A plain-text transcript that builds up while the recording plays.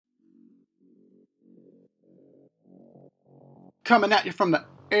Coming at you from the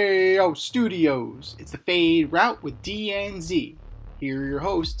AO Studios, it's the Fade Route with D and Z. Here are your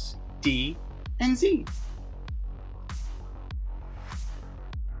hosts, D and Z.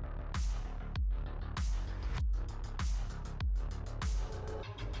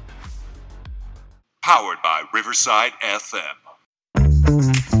 Powered by Riverside FM.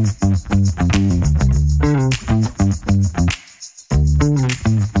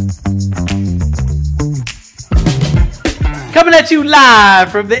 Coming at you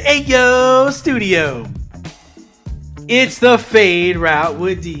live from the AO Studio. It's the Fade Route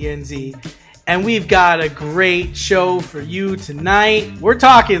with DNZ. And we've got a great show for you tonight. We're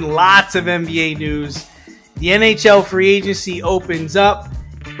talking lots of NBA news. The NHL free agency opens up.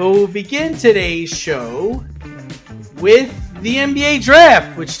 But we'll begin today's show with the NBA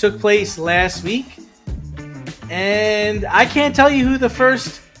draft, which took place last week. And I can't tell you who the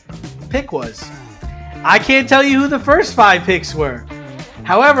first pick was. I can't tell you who the first 5 picks were.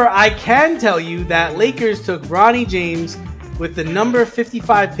 However, I can tell you that Lakers took Bronny James with the number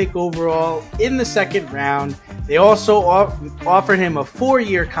 55 pick overall in the second round. They also offered him a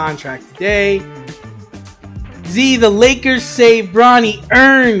 4-year contract today. Z, the Lakers say Bronny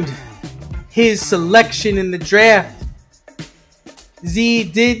earned his selection in the draft. Z,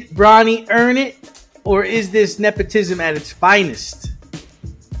 did Bronny earn it, or is this nepotism at its finest?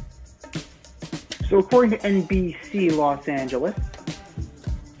 So according to NBC Los Angeles,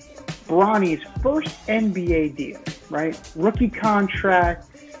 Bronny's first NBA deal, right? Rookie contract,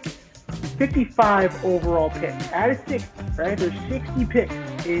 55 overall pick. Out of 60, right? There's 60 picks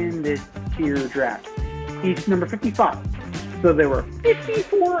in this tier draft. He's number 55. So there were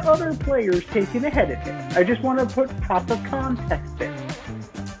 54 other players taken ahead of him. I just want to put proper context in.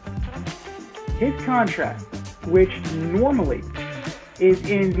 His contract, which normally is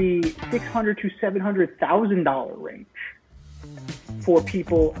in the $600,000 to $700,000 range for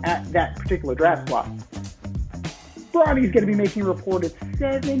people at that particular draft slot, Bronny's going to be making a reported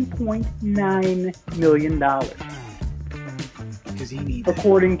 $7.9 million. Because he needs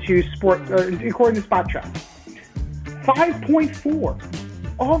according to Spot Track. 5.4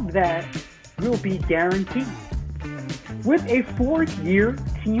 of that will be guaranteed with a 4-year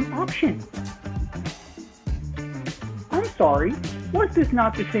team option. I'm sorry, was this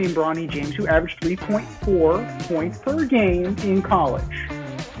not the same Bronny James who averaged 3.4 points per game in college?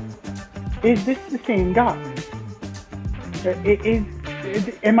 Is this the same guy?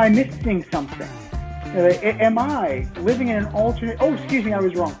 Am I missing something? Am I living in an alternate... Oh, excuse me, I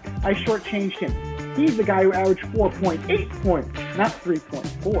was wrong. I shortchanged him. He's the guy who averaged 4.8 points, not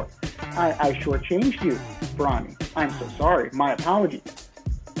 3.4. I shortchanged you, Bronny. I'm so sorry. My apologies.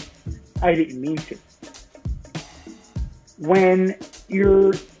 I didn't mean to. When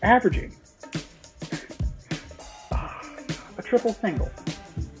you're averaging a triple single,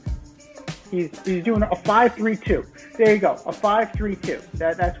 he's doing a 5.32. There you go, a 5.32.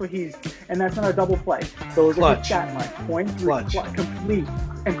 That's what he's, and that's not a double play. Those are his stat lines. Point clutch, complete,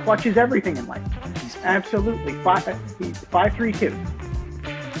 and clutch is everything in life. Absolutely, 5.32,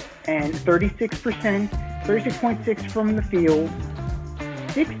 and 36.6 from the field,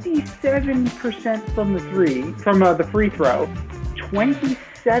 67% from the free throw,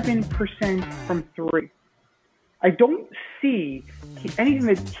 27% from 3. I don't see anything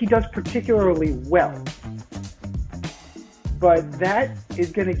that he does particularly well. But that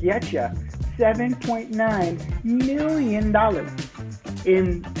is going to get you $7.9 million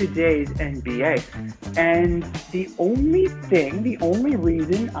in today's NBA. And the only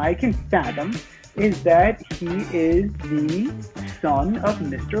reason I can fathom is that he is the son of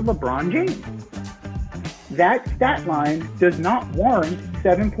Mr. LeBron James. That stat line does not warrant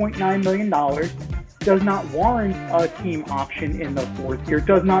 $7.9 million, does not warrant a team option in the 4th year,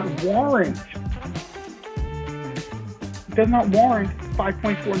 does not warrant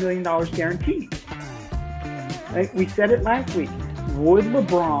 $5.4 million guaranteed. Right? We said it last week. Would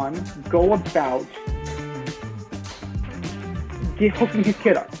LeBron go about hooking his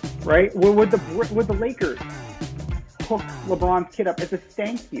kid up? Right? Would the Lakers hook LeBron's kid up as a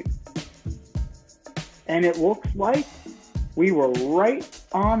thank you? And it looks like we were right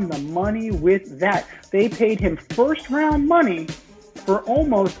on the money with that. They paid him first-round money for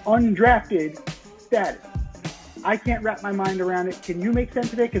almost undrafted status. I can't wrap my mind around it. Can you make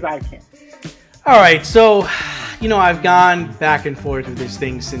sense of it? Because I can't. All right, so, I've gone back and forth with this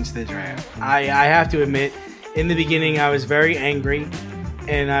thing since the draft. I have to admit, in the beginning, I was very angry.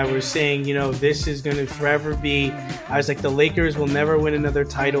 And I was saying, this is going to forever be... I was like, the Lakers will never win another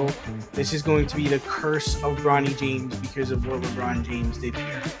title. This is going to be the curse of Bronny James because of what LeBron James did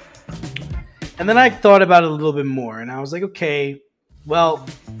here. And then I thought about it a little bit more, and I was like, okay, well,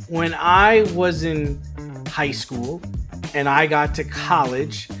 when I was in high school and I got to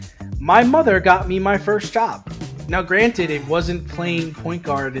college, my mother got me my first job. Now, granted, it wasn't playing point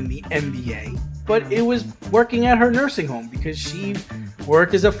guard in the NBA, but it was working at her nursing home because she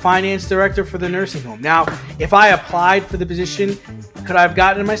worked as a finance director for the nursing home. Now, if I applied for the position, could I have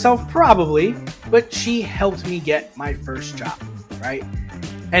gotten it myself? Probably, but she helped me get my first job, right?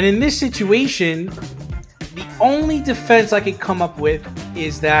 And in this situation, the only defense I could come up with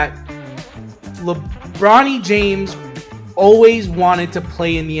is that Bronny James always wanted to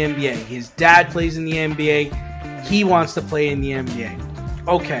play in the NBA. His dad plays in the NBA. He wants to play in the NBA.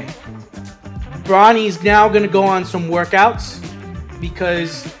 Okay. Bronny's now going to go on some workouts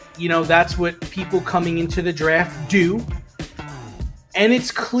because, you know, that's what people coming into the draft do. And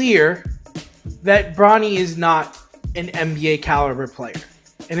it's clear that Bronny is not an NBA caliber player.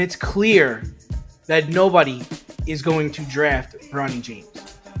 And it's clear that nobody is going to draft Bronny James.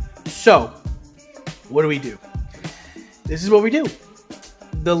 So, what do? This is what we do.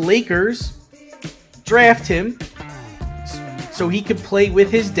 The Lakers draft him so he could play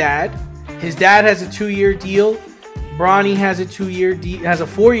with his dad. His dad has a 2-year deal. Bronny has a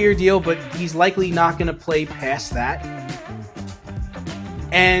 4-year deal, but he's likely not going to play past that.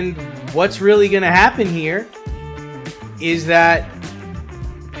 And what's really going to happen here is that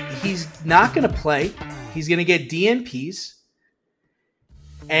he's not going to play. He's going to get DNPs.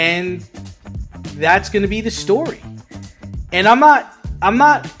 And that's going to be the story. And I'm not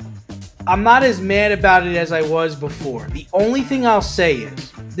as mad about it as I was before. The only thing I'll say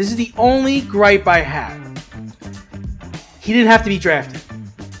is, this is the only gripe I have. He didn't have to be drafted.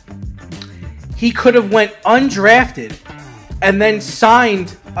 He could have went undrafted and then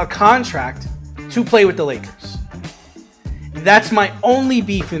signed a contract to play with the Lakers. That's my only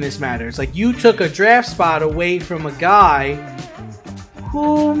beef in this matter. It's like you took a draft spot away from a guy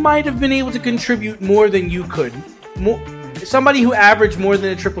who might have been able to contribute more than you could. Somebody who averaged more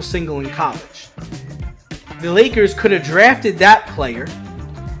than a triple single in college. The Lakers could have drafted that player.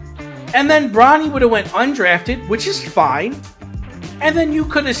 And then Bronny would have went undrafted, which is fine. And then you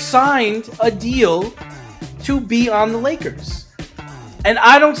could have signed a deal to be on the Lakers. And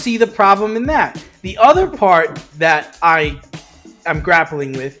I don't see the problem in that. The other part that I am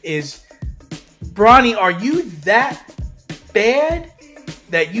grappling with is, Bronny, are you that bad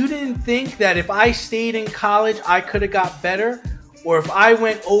that you didn't think that if I stayed in college, I could have got better? Or if I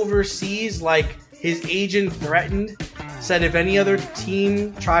went overseas like his agent threatened, said if any other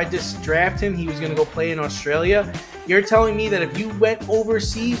team tried to draft him, he was going to go play in Australia? You're telling me that if you went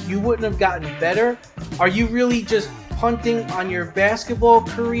overseas, you wouldn't have gotten better? Are you really just punting on your basketball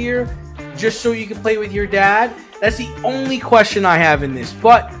career just so you can play with your dad? That's the only question I have in this.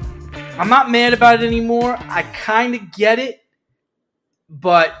 But I'm not mad about it anymore. I kind of get it.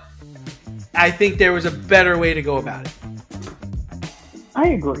 But I think there was a better way to go about it. I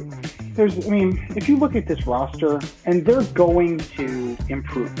agree. If you look at this roster, and they're going to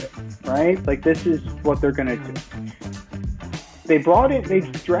improve it, right? Like, this is what they're going to do. They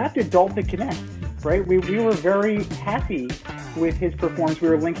drafted Dalton Connect, right? We were very happy with his performance. We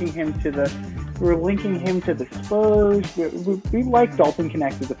were linking him to the Spurs. We like Dalton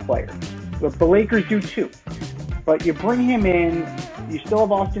Connect as a player. The Lakers do too. But you bring him in, you still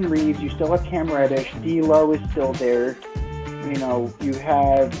have Austin Reeves, you still have Cam Reddish, D'Lo is still there. You know, you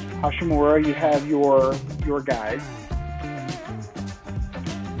have Hashimura, you have your guys.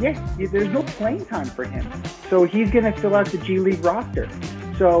 Yeah, there's no playing time for him. So he's going to fill out the G League roster.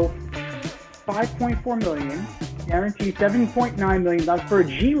 So $5.4 million, guaranteed $7.9 million for a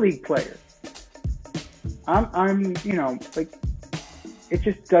G League player. It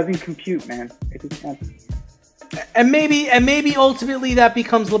just doesn't compute, man. It just doesn't. And maybe ultimately that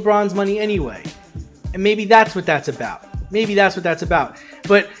becomes LeBron's money anyway. And maybe that's what that's about.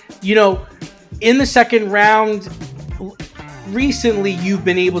 But, you know, in the second round, recently you've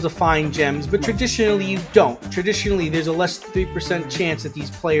been able to find gems, but traditionally you don't. Traditionally, there's a less than 3% chance that these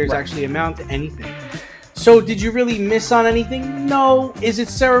players actually amount to anything. So did you really miss on anything? No. Is it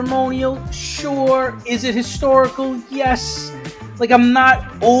ceremonial? Sure. Is it historical? Yes. Like, I'm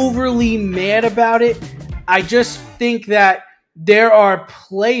not overly mad about it. I just think that there are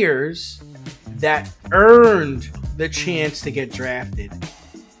players that earned the chance to get drafted.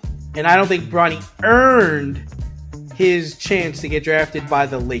 And I don't think Bronny earned his chance to get drafted by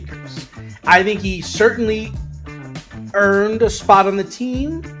the Lakers. I think he certainly earned a spot on the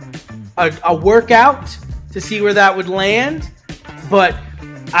team, a workout to see where that would land. But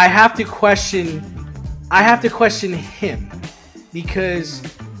I have to question him, because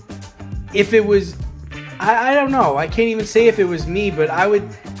if it was, I don't know. I can't even say if it was me, but I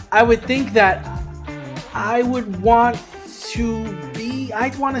would think that I would want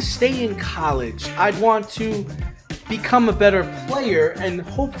I'd want to stay in college. I'd want to become a better player and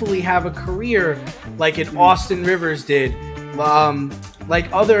hopefully have a career like an Austin Rivers did, like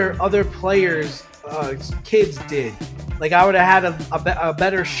other players, kids did. Like I would have had a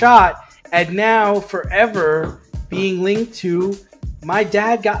better shot. And now forever being linked to my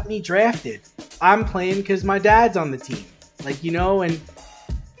dad got me drafted. I'm playing because my dad's on the team. Like, you know,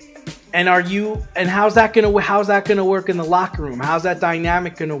 and how's that gonna work in the locker room? How's that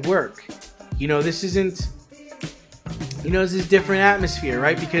dynamic gonna work? You know, this is a different atmosphere,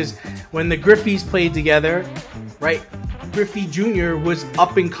 right? Because when the Griffeys played together, right, Griffey Jr. was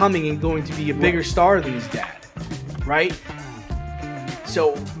up and coming and going to be a bigger star than his dad, right?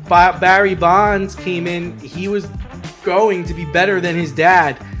 So Barry Bonds came in, he was going to be better than his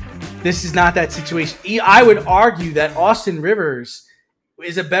dad. This is not that situation. I would argue that Austin Rivers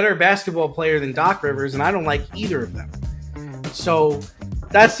is a better basketball player than Doc Rivers, and I don't like either of them. So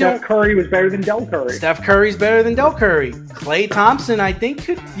that's Steph Curry was better than Del Curry. Steph Curry's better than Del Curry. Klay Thompson, I think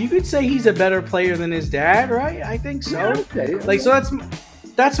you could say he's a better player than his dad, right? I think so. Yeah, okay. Like, so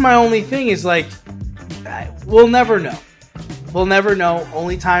that's my only thing is like, we'll never know. We'll never know.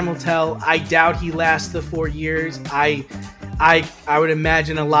 Only time will tell. I doubt he lasts the 4 years. I would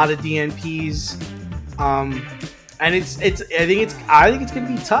imagine a lot of DNPs. And I think it's going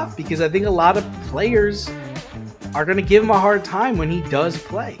to be tough because I think a lot of players are going to give him a hard time when he does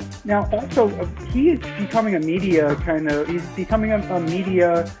play. Now, also, he is becoming a media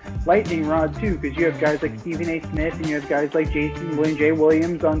media lightning rod, too, because you have guys like Stephen A. Smith and you have guys like William J.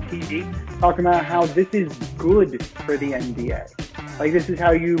 Williams on TV talking about how this is good for the NBA. Like, this is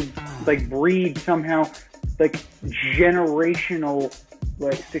how you, like, breed somehow, like, generational,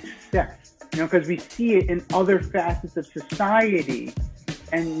 like, success. You know, because we see it in other facets of society,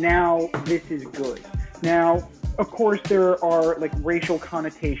 and now this is good. Now, of course, there are like racial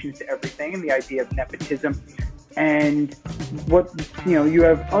connotations to everything and the idea of nepotism. And you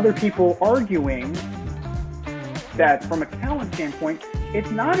have other people arguing that from a talent standpoint, it's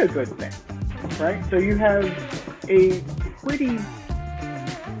not a good thing, right? So you have a pretty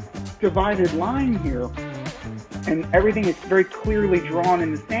divided line here, and everything is very clearly drawn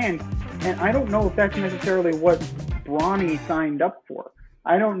in the sand. And I don't know if that's necessarily what Bronny signed up for.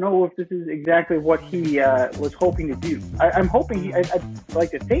 I don't know if this is exactly what he was hoping to do. I'm hoping I'd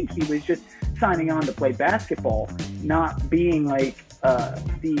like to think he was just signing on to play basketball, not being like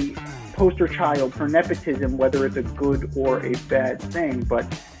the poster child for nepotism, whether it's a good or a bad thing. But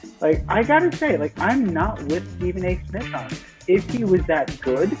like, I gotta say, like, I'm not with Stephen A. Smith on it. If he was that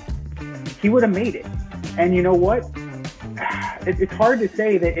good, he would have made it. And you know what? It's hard to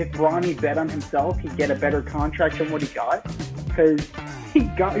say that if Bronny bet on himself, he'd get a better contract than what he got, because he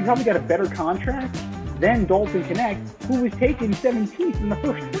probably got a better contract than Dalton Knecht, who was taken 17th in the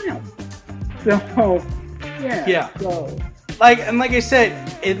first round. So, yeah. So, like I said,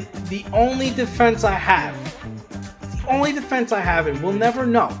 the only defense I have, and we'll never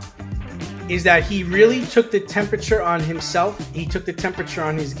know, is that he really took the temperature on himself. He took the temperature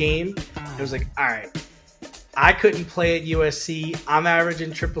on his game. It was like, all right, I couldn't play at USC. I'm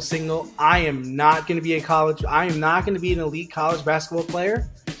averaging triple single. I am not going to be an elite college basketball player.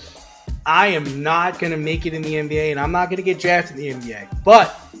 I am not going to make it in the NBA, and I'm not going to get drafted in the NBA. But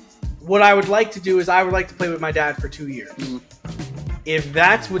what I would like to do is I would like to play with my dad for 2 years. Mm-hmm. If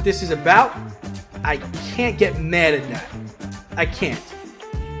that's what this is about, I can't get mad at that. I can't.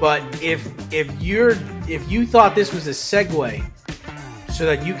 But if you thought this was a segue so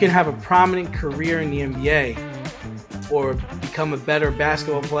that you can have a prominent career in the NBA or become a better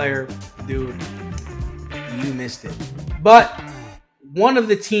basketball player, dude, you missed it. But one of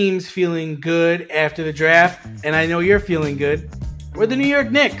the teams feeling good after the draft, and I know you're feeling good, were the New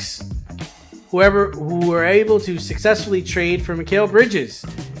York Knicks, who were able to successfully trade for Mikal Bridges.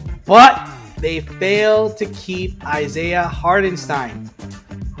 But they failed to keep Isaiah Hartenstein,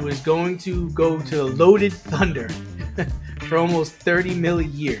 who is going to go to the loaded Thunder for almost $30 million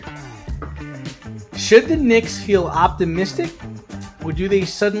a year. Should the Knicks feel optimistic, or do they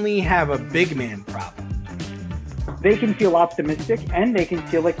suddenly have a big man problem? They can feel optimistic, and they can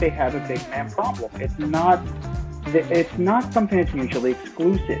feel like they have a big man problem. It's not something that's mutually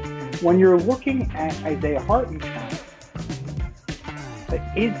exclusive. When you're looking at Isaiah Hartenstein,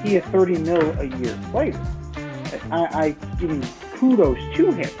 is he a $30 million a year player? I give him kudos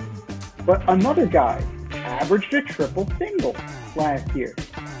to him. But another guy averaged a triple single last year.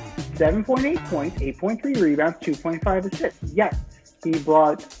 7.8 points, 8.3 rebounds, 2.5 assists. Yes, he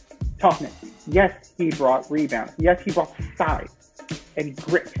brought toughness. Yes, he brought rebounds. Yes, he brought size and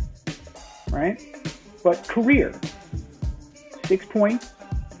grit, right? But career, 6 points,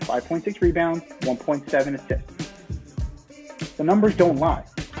 5.6 rebounds, 1.7 assists. The numbers don't lie,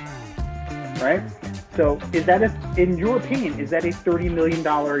 right? So is that, in your opinion, is that a $30 million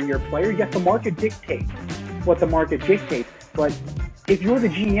a year player? Yes, the market dictates what the market dictates. But if you're the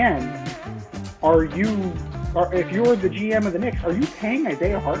GM, if you're the GM of the Knicks, are you paying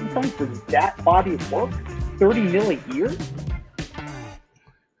Isaiah Hartenstein for that body of work, $30 million a year?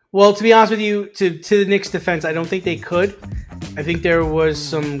 Well, to be honest with you, to the Knicks' defense, I don't think they could. I think there was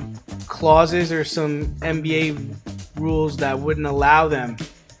some clauses or some NBA rules that wouldn't allow them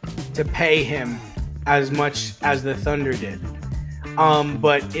to pay him as much as the Thunder did.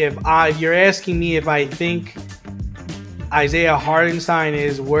 But if you're asking me if I think Isaiah Hartenstein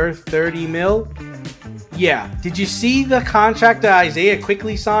is worth $30 million, yeah. Did you see the contract that Isaiah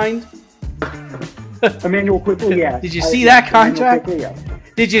quickly signed? Emmanuel Quickly, yeah. Did you see that contract? Quickly, yeah.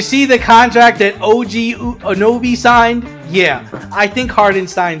 Did you see the contract that OG Anunoby signed? Yeah. I think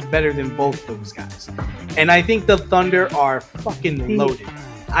Hartenstein's better than both those guys. And I think the Thunder are fucking loaded.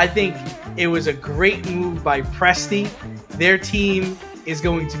 I think it was a great move by Presti. Their team is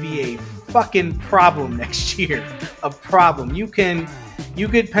going to be a fucking problem next year. A problem. You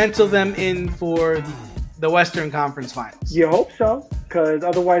could pencil them in for the Western Conference Finals. You hope so, because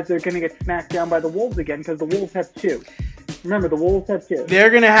otherwise they're going to get smacked down by the Wolves again, because the Wolves have two. Remember, the Wolves have two. They're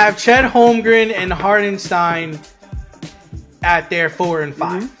going to have Chet Holmgren and Hartenstein at their 4 and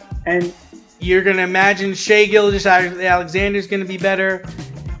 5. Mm-hmm. And you're going to imagine Shai Gilgeous-Alexander's going to be better.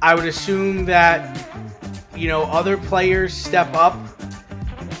 I would assume that, other players step up.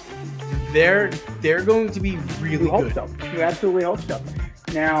 They're going to be really good. So. You absolutely hope so.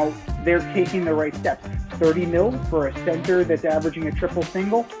 Now, they're taking the right steps. $30 million for a center that's averaging a triple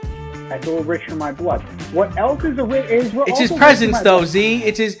single. That's a little rich for my blood. What else is It's his presence, though, Z.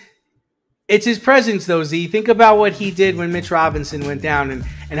 It's his presence, though, Z. Think about what he did when Mitch Robinson went down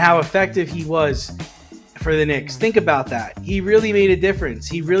and how effective he was for the Knicks. Think about that. He really made a difference.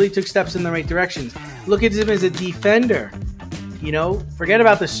 He really took steps in the right directions. Look at him as a defender. Forget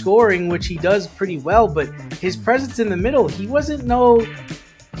about the scoring, which he does pretty well, but his presence in the middle, he wasn't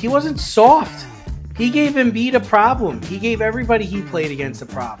soft. He gave Embiid a problem. He gave everybody he played against a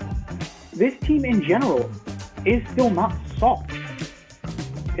problem. This team in general is still not soft.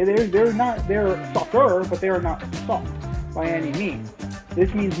 They're softer, but they are not soft by any means.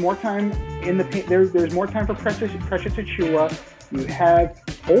 This means more time in the paint. There's more time for Precious Achiuwa.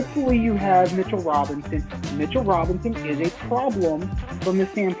 Hopefully you have Mitchell Robinson. Mitchell Robinson is a problem from the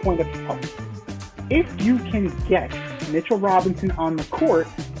standpoint of health. If you can get Mitchell Robinson on the court,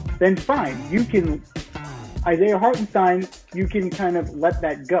 then fine. Isaiah Hartenstein, you can kind of let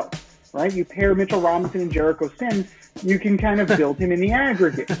that go, right? You pair Mitchell Robinson and Jericho Sims, you can kind of build him in the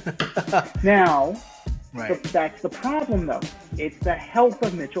aggregate. Now, right. That's the problem, though. It's the health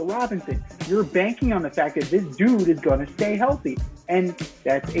of Mitchell Robinson. You're banking on the fact that this dude is going to stay healthy, and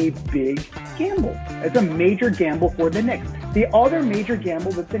that's a big gamble. That's a major gamble for the Knicks. The other major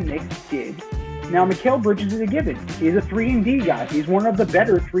gamble that the Knicks did, now Mikal Bridges is a given. He's a 3-and-D guy. He's one of the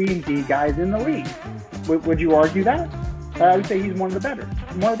better 3-and-D guys in the league. Would you argue that? I would say he's one of the better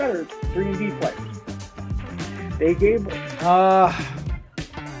 3-and-D players. They gave...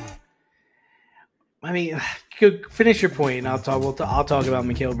 finish your point, and I'll talk about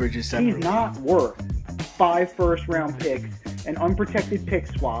Mikal Bridges separately. He's not worth 5 first-round picks, an unprotected pick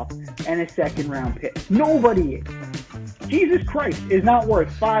swap, and a second-round pick. Nobody is. Jesus Christ is not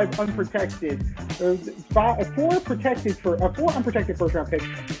worth 4 unprotected first-round picks,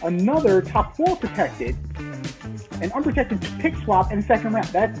 another top 4 protected, an unprotected pick swap, and a second round.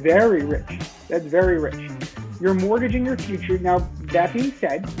 That's very rich. You're mortgaging your future. Now, that being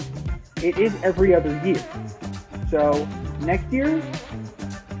said, it is every other year. So next year,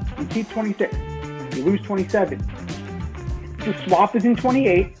 you keep 26. You lose 27. The swap is in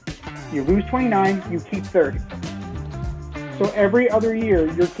 28. You lose 29. You keep 30. So every other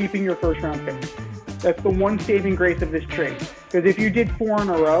year, you're keeping your first round pick. That's the one saving grace of this trade. Because if you did 4 in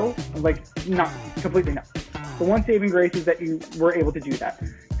a row, not completely no. The one saving grace is that you were able to do that.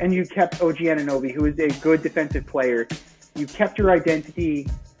 And you kept OG Anunoby, who is a good defensive player. You kept your identity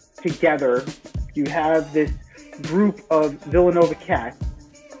together. You have this group of Villanova cats.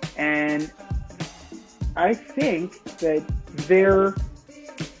 And I think that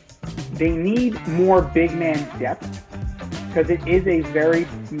they need more big man depth, because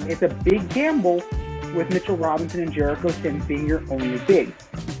it's a big gamble with Mitchell Robinson and Jericho Sims being your only big.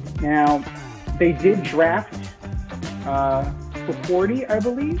 Now, they did draft for 40, I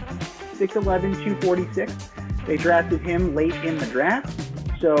believe, 6'11", 246. They drafted him late in the draft.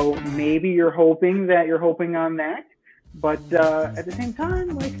 So maybe you're hoping on that. But at the same time,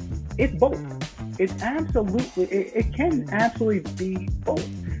 like, it's both. It can absolutely be both.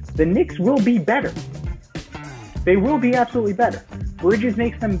 The Knicks will be better. They will be absolutely better. Bridges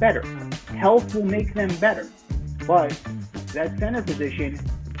makes them better. Health will make them better. But that center position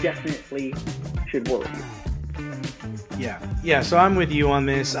definitely should worry you. Yeah, so I'm with you on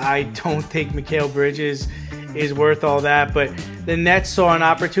this. I don't think Mikal Bridges is worth all that, but the Nets saw an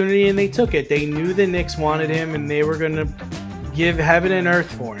opportunity and they took it. They knew the Knicks wanted him and they were going to give heaven and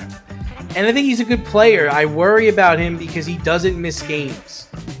earth for him. And I think he's a good player. I worry about him because he doesn't miss games.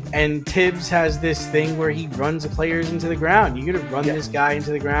 And Tibbs has this thing where he runs the players into the ground. You're going to run this guy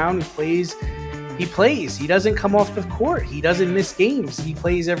into the ground. He plays. He doesn't come off the court. He doesn't miss games. He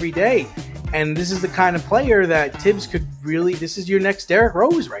plays every day. And this is the kind of player that Tibbs could really, this is your next Derrick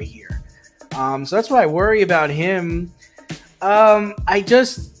Rose right here. So that's why I worry about him. I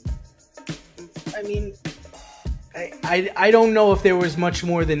don't know if there was much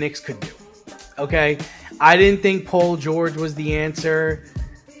more the Knicks could do. Okay, I didn't think Paul George was the answer.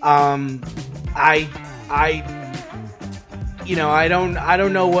 I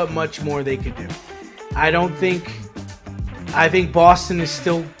don't know what much more they could do. I think Boston is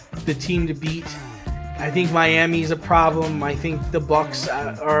still the team to beat. I think Miami's a problem. I think the Bucks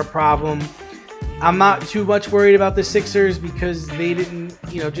are a problem. I'm not too much worried about the Sixers because they didn't,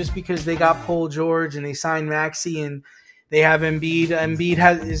 just because they got Paul George and they signed Maxey and they have Embiid. Embiid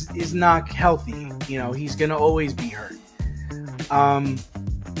is not healthy. He's going to always be hurt. And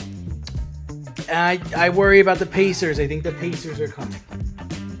I worry about the Pacers. I think the Pacers are coming.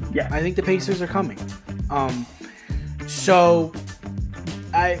 Yeah. I think the Pacers are coming. So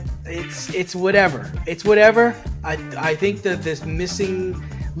it's whatever. It's whatever. I think that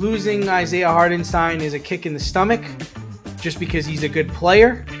losing Isaiah Hartenstein is a kick in the stomach just because he's a good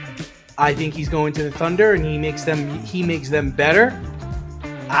player. I think he's going to the Thunder and he makes them better.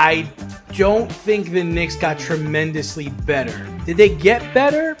 I don't think the Knicks got tremendously better. Did they get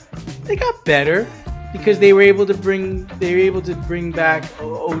better? They got better because they were able to bring back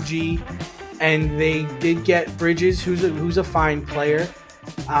OG, and they did get Bridges, who's a fine player.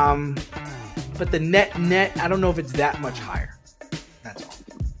 But the net, I don't know if it's that much higher. That's all.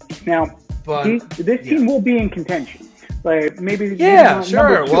 Now, this team will be in contention. Like maybe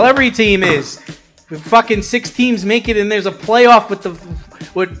sure. Well, every team is. If fucking 6 teams make it, and there's a playoff with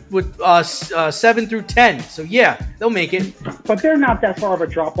 7 through 10. So yeah, they'll make it. But they're not that far of a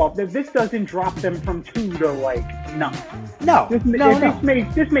drop off. This doesn't drop them from 2 to 9. No. This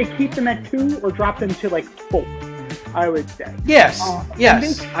may keep them at 2 or drop them to 4. I would say. Yes.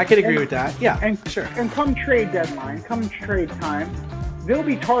 I could agree with that. Yeah. And sure. And come trade deadline, come trade time, they'll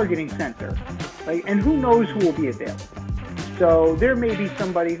be targeting center. And who knows who will be available. So there may be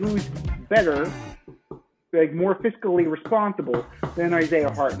somebody who's better, more fiscally responsible than Isaiah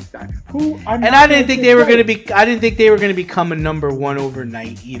Hartenstein. I didn't think they were going to become a number 1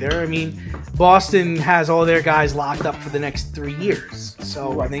 overnight either. I mean, Boston has all their guys locked up for the next 3 years.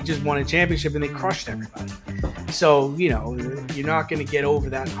 So and they just won a championship and they crushed everybody. So you're not going to get over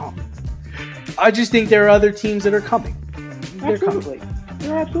that hump. I just think there are other teams that are coming.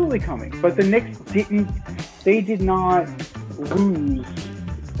 They're absolutely coming. But the Knicks did not lose.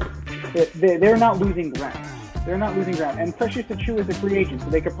 They're not losing ground. And Precious Achiuwa is a free agent, so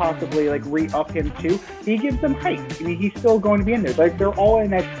they could possibly re-up him too. He gives them height. I mean, he's still going to be in there. They're all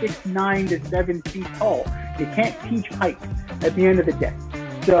in that 6'9" to 7 feet tall. You can't teach height at the end of the day.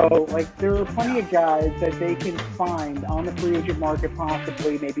 So there are plenty of guys that they can find on the free agent market,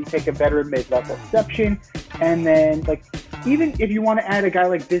 possibly maybe take a veteran mid-level exception, and then even if you want to add a guy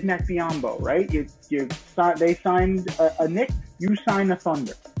like Bismack Biyombo, right? They signed a Knicks, you sign a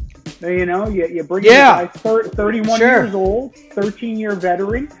Thunder. You bring in a guy 31 years old, 13-year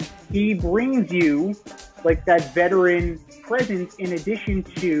veteran. He brings you that veteran presence in addition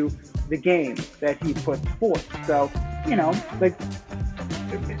to the game that he puts forth. So,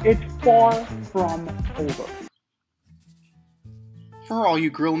 it's far from over. For all you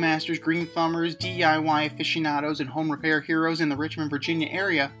grill masters, green thumbers, DIY aficionados, and home repair heroes in the Richmond, Virginia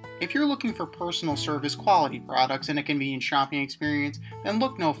area, if you're looking for personal service quality products and a convenient shopping experience, then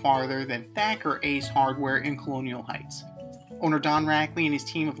look no farther than Thacker Ace Hardware in Colonial Heights. Owner Don Rackley and his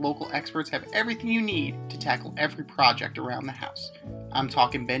team of local experts have everything you need to tackle every project around the house. I'm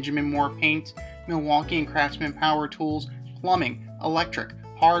talking Benjamin Moore paint, Milwaukee and Craftsman power tools, plumbing, electric,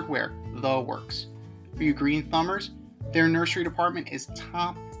 hardware, the works. For you green thumbers, their nursery department is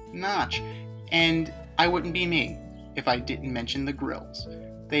top notch, and I wouldn't be me if I didn't mention the grills.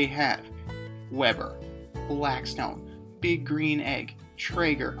 They have Weber, Blackstone, Big Green Egg,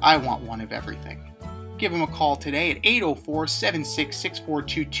 Traeger. I want one of everything. Give them a call today at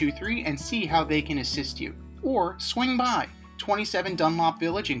 804-766-4223 and see how they can assist you. Or swing by 27 Dunlop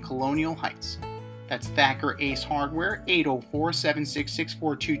Village in Colonial Heights. That's Thacker Ace Hardware,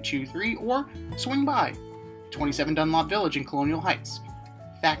 804-766-4223, or swing by 27 Dunlop Village in Colonial Heights.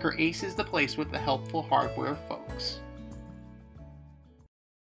 Thacker Ace is the place with the helpful hardware folks.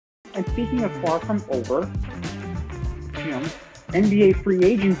 And speaking of far from over, NBA free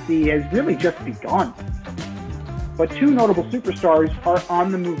agency has really just begun. But two notable superstars are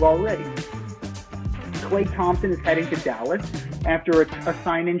on the move already. Klay Thompson is heading to Dallas after a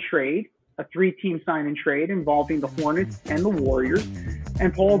sign-and trade, a three-team sign-and trade involving the Hornets and the Warriors,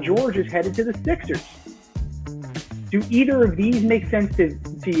 and Paul George is headed to the Sixers. Do either of these make sense to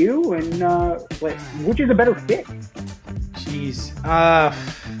you, and which is a better fit? Jeez.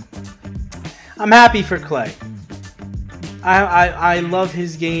 I'm happy for Klay. I love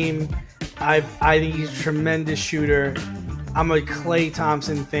his game. I think he's a tremendous shooter. I'm a Klay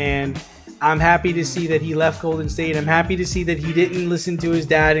Thompson fan. I'm happy to see that he left Golden State. I'm happy to see that he didn't listen to his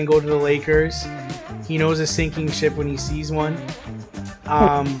dad and go to the Lakers. He knows a sinking ship when he sees one.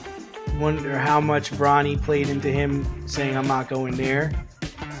 Wonder how much Bronny played into him saying, I'm not going there.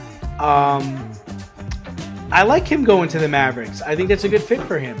 I like him going to the Mavericks. I think that's a good fit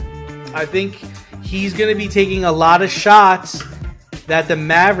for him. I think he's going to be taking a lot of shots that the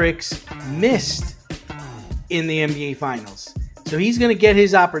Mavericks missed in the NBA Finals. So he's going to get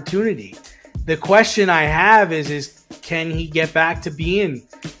his opportunity. The question I have is can he get back to being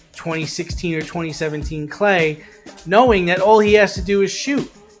 2016 or 2017 Klay, knowing that all he has to do is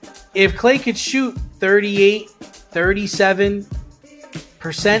shoot? If Klay could shoot 38,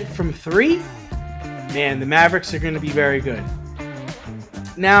 37% from three, man, the Mavericks are going to be very good.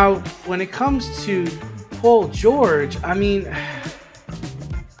 Now, when it comes to Paul George, I mean,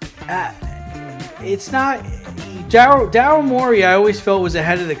 it's not... Daryl Morey, I always felt, was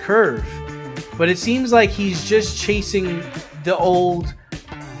ahead of the curve. But it seems like he's just chasing the old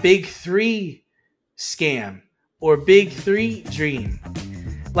Big Three scam or Big Three dream.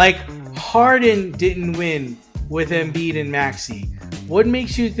 Like, Harden didn't win with Embiid and Maxey. What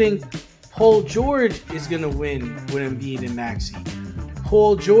makes you think Paul George is going to win with Embiid and Maxey?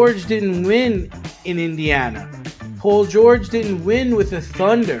 Paul George didn't win in Indiana. Paul George didn't win with the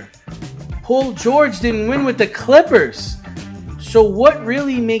Thunder. Paul George didn't win with the Clippers. So what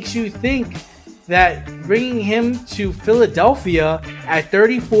really makes you think that bringing him to Philadelphia at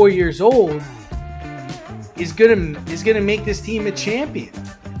 34 years old is gonna make this team a champion?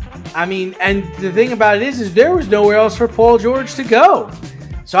 I mean, and the thing about it is there was nowhere else for Paul George to go.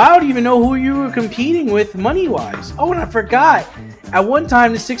 So I don't even know who you were competing with money-wise. Oh, and I forgot. At one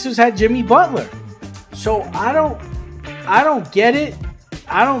time, the Sixers had Jimmy Butler. So I don't get it.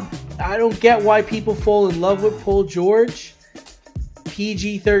 I don't get why people fall in love with Paul George.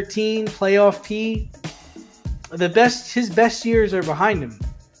 PG-13, playoff P. His best years are behind him.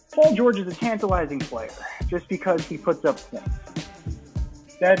 Paul George is a tantalizing player just because he puts up points.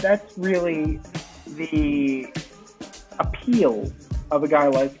 That's really the appeal of a guy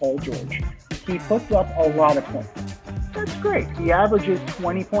like Paul George. He puts up a lot of points. That's great. He averages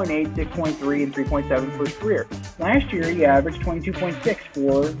 20.8, 6.3, and 3.7 for his career. Last year, he averaged 22.6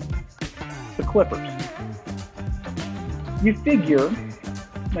 for the Clippers. You figure,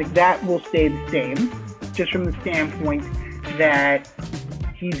 like, that will stay the same, just from the standpoint that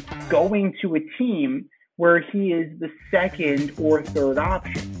he's going to a team where he is the second or third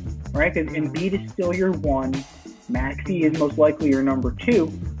option, right? Because Embiid is still your one, Maxey is most likely your number two,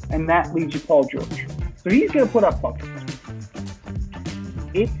 and that leaves you Paul George. So he's going to put up buckets.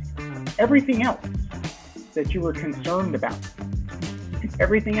 It's everything else that you were concerned about. It's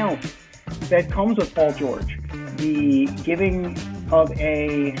everything else that comes with Paul George. The giving of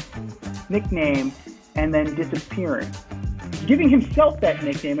a nickname and then disappearing. Giving himself that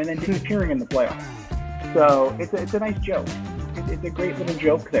nickname and then disappearing in the playoffs. So it's a nice joke. It's a great little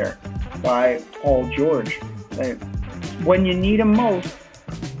joke there by Paul George. When you need him most,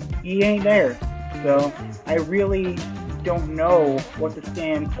 he ain't there. So I really don't know what the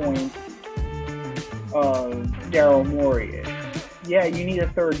standpoint of Daryl Morey is. Yeah, you need a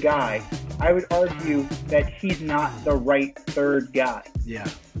third guy. I would argue that he's not the right third guy. Yeah.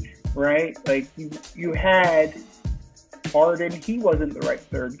 Right? Like, you had Harden, he wasn't the right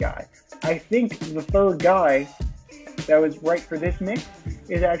third guy. I think the third guy that was right for this mix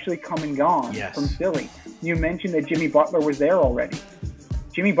is actually come and gone from Philly. You mentioned that Jimmy Butler was there already.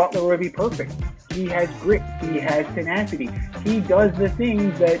 Jimmy Butler would be perfect. He has grit. He has tenacity. He does the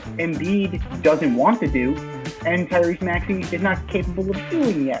things that Embiid doesn't want to do, and Tyrese Maxey is not capable of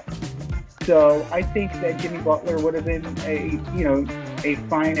doing yet. So I think that Jimmy Butler would have been a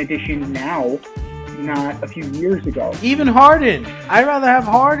fine addition now, not a few years ago. Even Harden. I'd rather have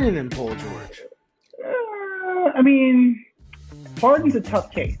Harden than Paul George. I mean, Harden's a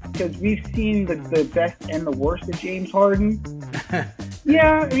tough case because we've seen the best and the worst of James Harden.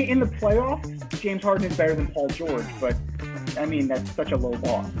 Yeah, I mean, in the playoffs, James Harden is better than Paul George, but I mean, that's such a low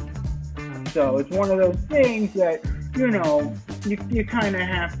bar. So it's one of those things that, you kind of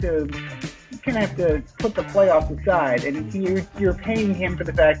have to put the playoffs aside, and you're paying him for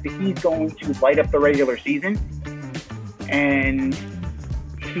the fact that he's going to light up the regular season, and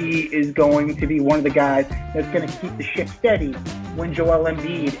he is going to be one of the guys that's going to keep the ship steady when Joel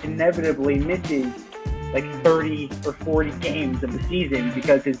Embiid inevitably misses like 30 or 40 games of the season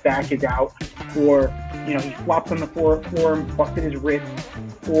because his back is out, or he flops on the floor and busted his wrist,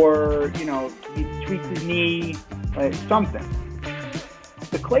 or he tweaks his knee, something.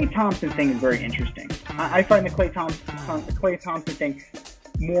 The Klay Thompson thing is very interesting. I find the Klay Thompson thing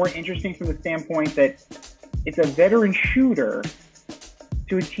more interesting from the standpoint that it's a veteran shooter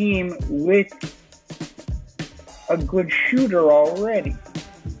to a team with a good shooter already.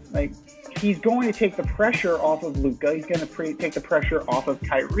 Like, he's going to take the pressure off of Luka. He's going to take the pressure off of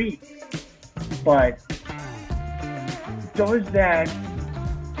Kyrie. But does that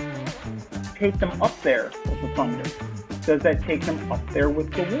take them up there with the Thunder? Does that take them up there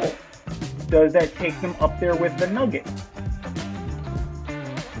with the Wolves? Does that take them up there with the Nuggets?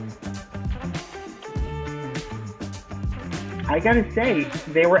 I gotta say,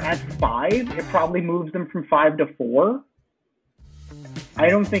 they were at 5. It probably moves them from 5 to 4. I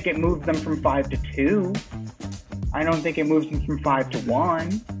don't think it moves them from 5 to 2. I don't think it moves them from 5 to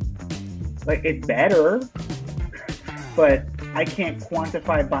 1. Like, it's better, but I can't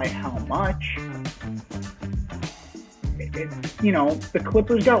quantify by how much. The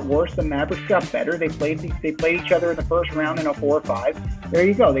Clippers got worse. The Mavericks got better. They played each other in the first round in a 4-5. There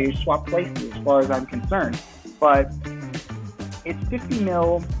you go. They just swapped places as far as I'm concerned. But it's $50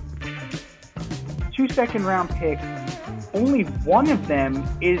 million, 2 second-round picks. Only one of them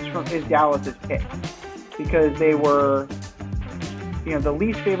is Dallas's pick because they were, the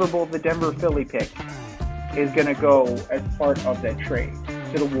least favorable of the Denver Philly pick is going to go as part of that trade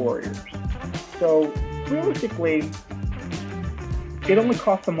to the Warriors. So realistically, it only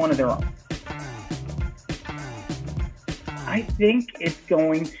cost them one of their own. I think it's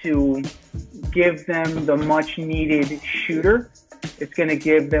going to give them the much-needed shooter. It's going to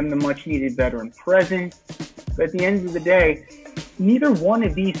give them the much-needed veteran presence. But at the end of the day, neither one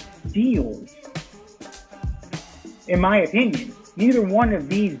of these deals, in my opinion, neither one of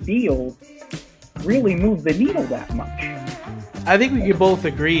these deals really move the needle that much. I think we could both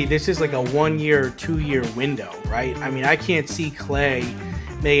agree this is like a 1-year or 2-year window, right? I mean, I can't see Klay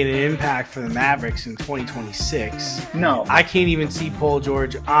making an impact for the Mavericks in 2026. No. I can't even see Paul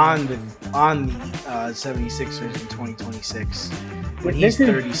George on the 76ers in 2026 when he's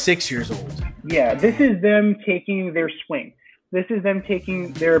 36 years old. Yeah, this is them taking their swing. This is them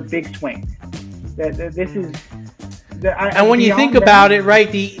taking their big swing. And when you think about it,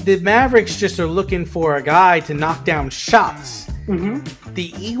 right, the Mavericks just are looking for a guy to knock down shots. Mm-hmm.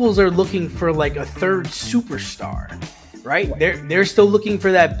 The Eagles are looking for like a third superstar, right? They're still looking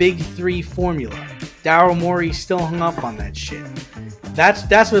for that big 3 formula. Daryl Morey's still hung up on that shit.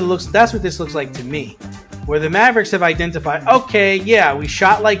 That's what it looks. That's what this looks like to me. Where the Mavericks have identified, okay, yeah, we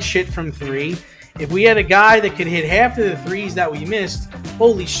shot like shit from 3. If we had a guy that could hit half of the threes that we missed,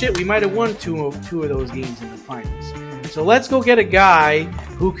 holy shit, we might have won two of those games in the finals. So let's go get a guy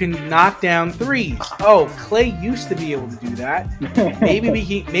who can knock down threes. Oh, Klay used to be able to do that.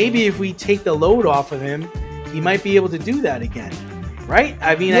 Maybe if we take the load off of him, he might be able to do that again. Right?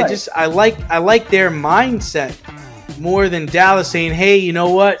 I mean, right. I like their mindset more than Dallas saying, hey, you know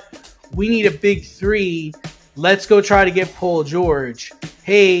what? We need a big 3. Let's go try to get Paul George.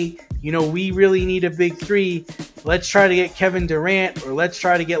 Hey, we really need a big 3. Let's try to get Kevin Durant, or let's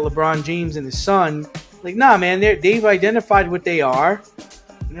try to get LeBron James and his son. Like, nah, man, they've identified what they are.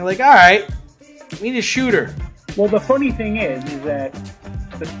 And they're like, all right, we need a shooter. Well, the funny thing is that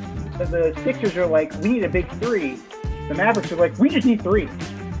the Sixers are like, we need a big 3. The Mavericks are like, we just need 3.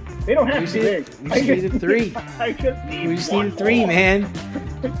 They don't have to be big. We just need a 3. We just need a 3, man.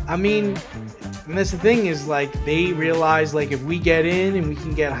 I mean, and that's the thing is, like, they realize, like, if we get in and we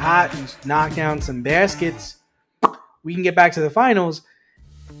can get hot and knock down some baskets, we can get back to the finals.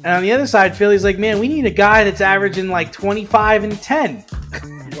 And on the other side, Philly's like, man, we need a guy that's averaging like 25 and 10.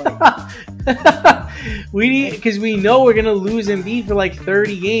 We need, because we know we're gonna lose Embiid for like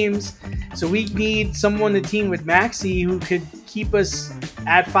 30 games, so we need someone to team with Maxey who could keep us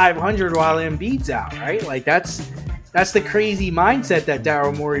at 500 while Embiid's out, right? Like that's the crazy mindset that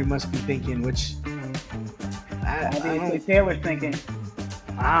Daryl Morey must be thinking, which Obviously Taylor's thinking.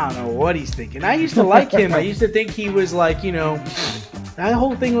 I don't know what he's thinking. I used to like him. I used to think he was like, you know, that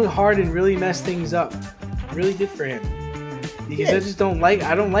whole thing with Harden really messed things up. Really good for him. Because I just don't like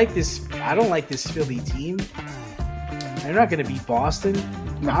this Philly team. They're not going to beat Boston.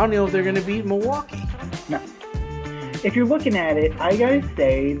 No. I don't know if they're going to beat Milwaukee. No. If you're looking at it, I got to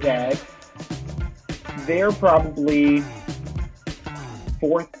say that they're probably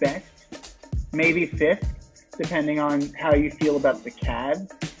fourth best, maybe fifth, depending on how you feel about the Cavs.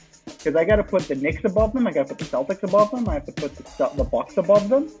 Because I got to put the Knicks above them. I got to put the Celtics above them. I have to put the Bucks above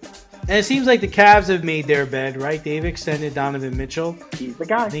them. And it seems like the Cavs have made their bed, right? They've extended Donovan Mitchell. He's the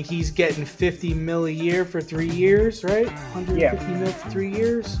guy. I think he's getting $50 million a year for 3 years, right? $150 million for 3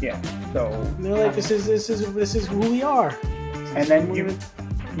 years. Yeah. So they're like, this is who we are. And then you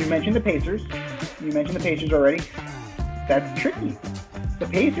mentioned the Pacers. You mentioned the Pacers already. That's tricky. The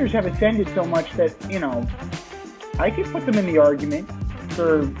Pacers have ascended so much that, you know, I could put them in the argument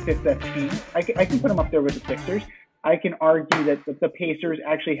for fifth best team. I can put them up there with the Sixers. I can argue that the Pacers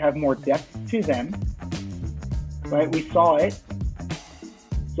actually have more depth to them. Right? We saw it.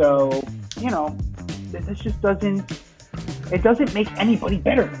 So, you know, this just doesn't make anybody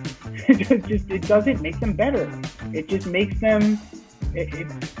better. It doesn't make them better. It just makes them,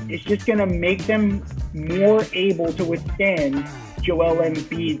 it's just going to make them more able to withstand Joel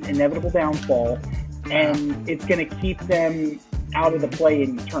Embiid's inevitable downfall, and it's going to keep them out of the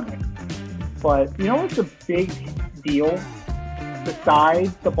play-in tournament. But, you know what's a big deal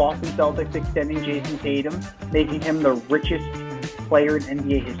besides the Boston Celtics extending Jason Tatum, making him the richest player in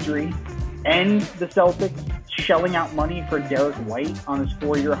NBA history, and the Celtics shelling out money for Derek White on his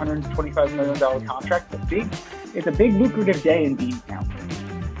 4-year, $125 million contract? It's a big lucrative day in Beans now.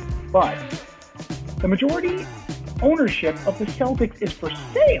 But the majority ownership of the Celtics is for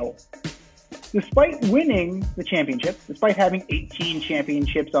sale. Despite winning the championship, despite having 18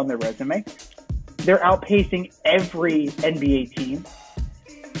 championships on their resume, they're outpacing every NBA team.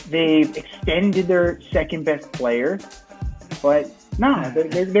 They've extended their second best player, but no,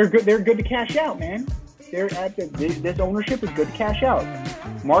 they're good. They're good to cash out, man. This ownership is good to cash out.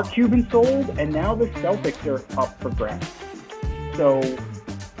 Mark Cuban sold, and now the Celtics are up for grabs. So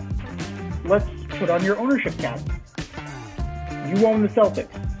let's put on your ownership cap. You own the Celtics.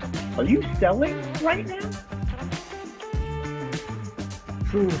 Are you selling right now?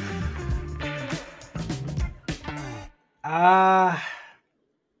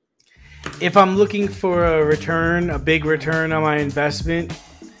 If I'm looking for a return, a big return on my investment,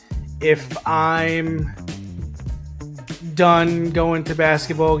 if I'm done going to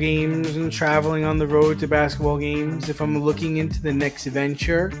basketball games and traveling on the road to basketball games, if I'm looking into the next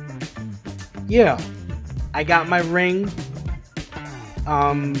venture, yeah, I got my ring.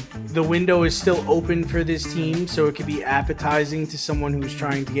 The window is still open for this team, so it could be appetizing to someone who's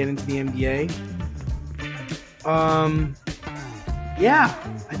trying to get into the NBA. Yeah,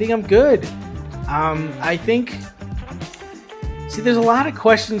 I think I'm good. I think... See, there's a lot of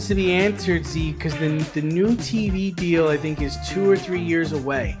questions to be answered, Z, because the new TV deal, I think, is 2 or 3 years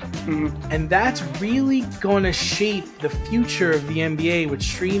away. Mm-hmm. And that's really going to shape the future of the NBA with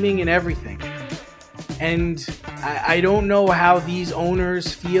streaming and everything. And I don't know how these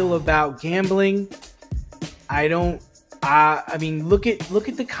owners feel about gambling. I mean, look at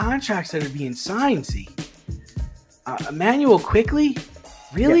the contracts that are being signed, Z. Emmanuel Quickly?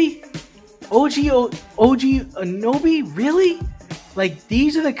 Really? Yeah. OG Anunoby? Really? Like,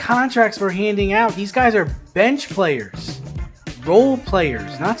 these are the contracts we're handing out. These guys are bench players, role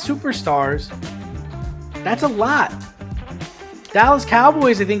players, not superstars. That's a lot. Dallas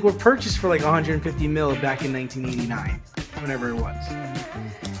Cowboys, I think, were purchased for like $150 million back in 1989, whenever it was.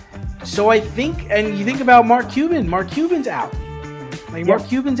 So I think, and you think about Mark Cuban. Mark Cuban's out. Mark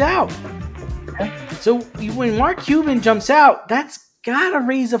Cuban's out. So when Mark Cuban jumps out, that's gotta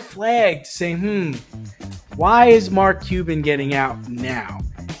raise a flag to say, why is Mark Cuban getting out now?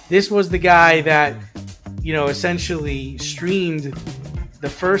 This was the guy that, you know, essentially streamed the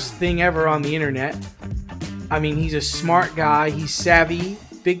first thing ever on the internet. I mean, he's a smart guy. He's savvy,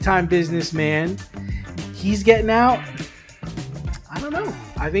 big-time businessman. He's getting out. I don't know.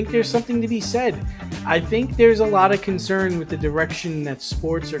 I think there's something to be said. I think there's a lot of concern with the direction that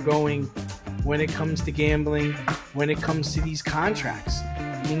sports are going when it comes to gambling, when it comes to these contracts.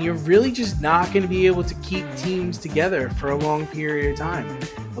 mean, you're really just not going to be able to keep teams together for a long period of time.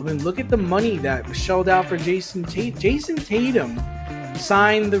 I mean, look at the money that was shelled out for Jason Tatum. Jason Tatum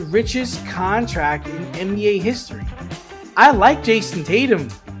signed the richest contract in NBA history. I like Jason Tatum.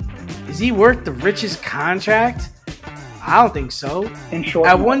 Is he worth the richest contract? I don't think so. In short,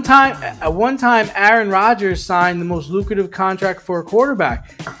 at one time, Aaron Rodgers signed the most lucrative contract for a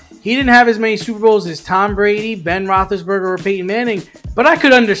quarterback. He didn't have as many Super Bowls as Tom Brady, Ben Roethlisberger, or Peyton Manning, but I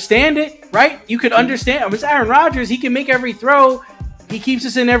could understand it, right? You could understand. It was Aaron Rodgers. He can make every throw. He keeps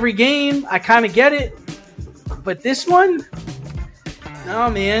us in every game. I kind of get it. But this one, no,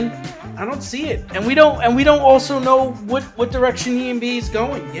 man, I don't see it. And we don't also know what direction the NBA is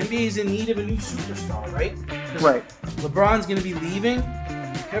going. The NBA is in need of a new superstar, right? Right. LeBron's going to be leaving.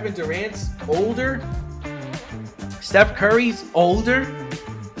 Kevin Durant's older. Steph Curry's older.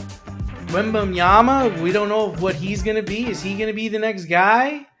 Wembanyama, we don't know what he's going to be. Is he going to be the next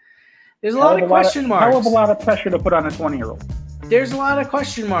guy? There's a lot of question marks. Hell of a lot of pressure to put on a 20-year-old. There's a lot of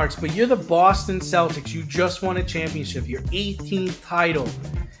question marks, but you're the Boston Celtics. You just won a championship. Your 18th title.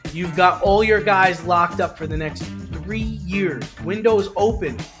 You've got all your guys locked up for the next 3 years. Windows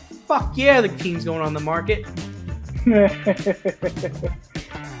open. Fuck yeah, the team's going on the market.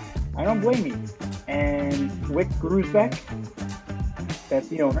 I don't blame you. And Wick Gruzbeck, that's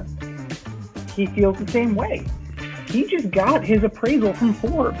the owner, he feels the same way. He just got his appraisal from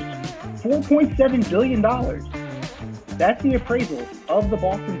Forbes. $4.7 billion. That's the appraisal of the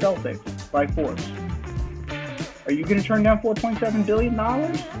Boston Celtics by Forbes. Are you going to turn down $4.7 billion?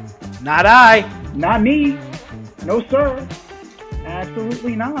 Not I. Not me. No, sir.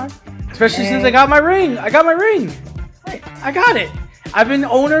 Absolutely not. Especially since I got my ring. Right. I got it. I've been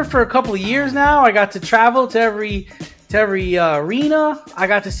owner for a couple of years now. I got to travel to every arena. I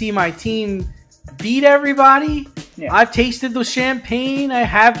got to see my team beat everybody. Yeah. I've tasted the champagne. I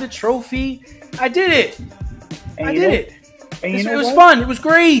have the trophy. I did it. It was fun. It was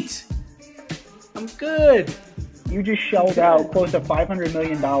great. I'm good. You just shelled out close to $500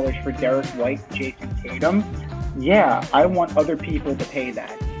 million for Derek White, Jason Tatum. Yeah, I want other people to pay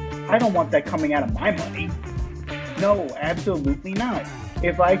that. I don't want that coming out of my money. No, absolutely not.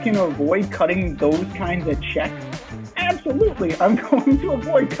 If I can avoid cutting those kinds of checks, absolutely, I'm going to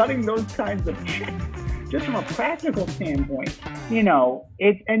avoid cutting those kinds of checks. Just from a practical standpoint,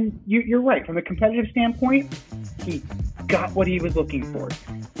 and you're right. From a competitive standpoint, he got what he was looking for.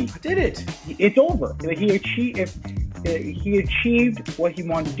 He did it. It's over. He achieved what he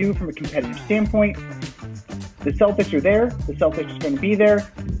wanted to do from a competitive standpoint. The Celtics are there. The Celtics are going to be there.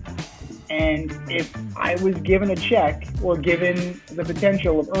 And if I was given a check or given the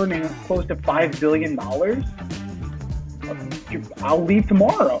potential of earning close to $5 billion, I'll leave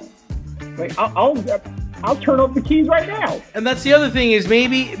tomorrow. Like I'll turn over the keys right now. And that's the other thing is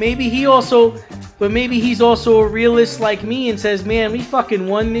maybe he's also a realist like me and says, man, we fucking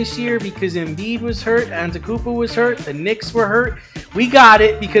won this year because Embiid was hurt, Antetokounmpo was hurt, the Knicks were hurt. We got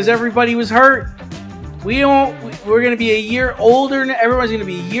it because everybody was hurt. We're going to be a year older. Everyone's going to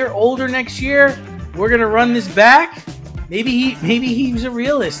be a year older next year. We're going to run this back. Maybe he's a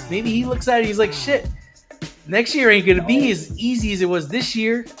realist. Maybe he looks at it. He's like, shit, next year ain't going to be as easy as it was this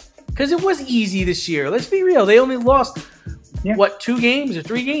year. Because it was easy this year. Let's be real. They only lost, 2 games or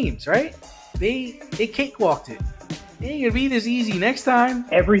 3 games, right? They cakewalked it. It ain't going to be this easy next time.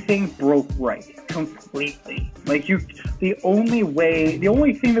 Everything broke right. Completely. Like the only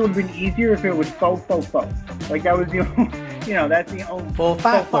thing that would have been easier if it was faux. Like that was the only, that's the only faux.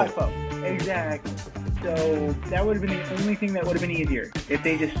 Exactly. So that would have been the only thing that would have been easier if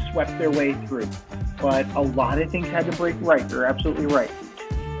they just swept their way through. But a lot of things had to break right. You're absolutely right.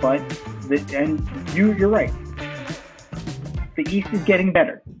 But you're right. The East is getting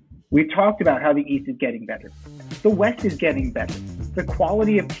better. We've talked about how the East is getting better. The West is getting better. The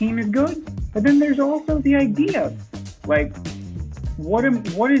quality of team is good. But then there's also the idea, like, what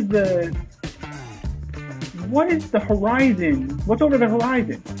is the horizon? What's over the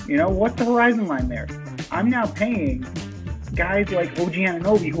horizon? What's the horizon line there? I'm now paying guys like OG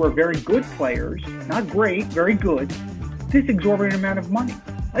Anunoby, who are very good players, not great, very good, this exorbitant amount of money.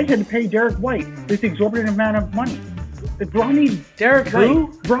 I just had to pay Derek White this exorbitant amount of money. Bronny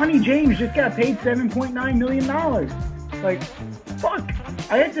James just got paid $7.9 million. Like, fuck.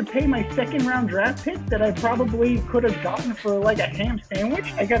 I had to pay my second-round draft pick that I probably could have gotten for, like, a ham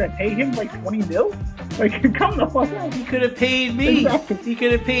sandwich. I got to pay him, like, $20 million? Like, come the fuck out. He could have paid me. Exactly. He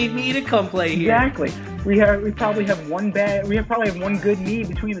could have paid me to come play here. Exactly. We probably have one good need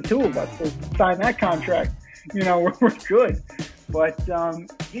between the two of us to sign that contract. We're good. But, I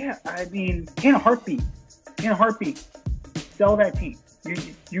mean, in a heartbeat, sell that team.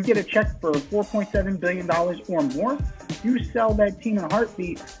 You get a check for $4.7 billion or more, you sell that team in a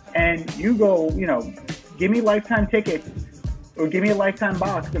heartbeat, and you go, give me lifetime tickets or give me a lifetime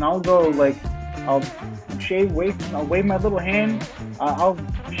box, and I'll go, I'll I'll wave my little hand, I'll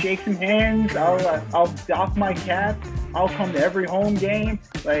shake some hands, I'll doff my cap, I'll come to every home game.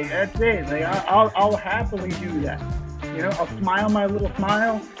 That's it. I'll happily do that. I'll smile my little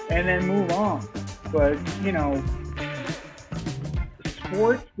smile and then move on. But,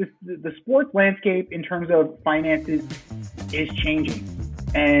 sports, the sports landscape in terms of finances is changing.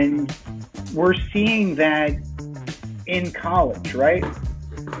 And we're seeing that in college, right?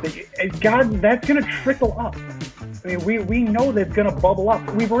 That's going to trickle up. I mean, we know that's going to bubble up.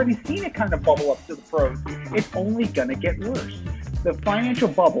 We've already seen it kind of bubble up to the pros. It's only going to get worse. The financial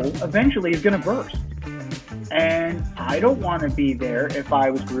bubble eventually is going to burst. And I don't want to be there if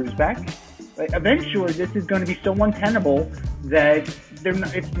I was Gruzbeck. Eventually, this is going to be so untenable that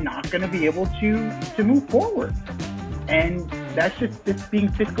it's not going to be able to move forward. And that's just being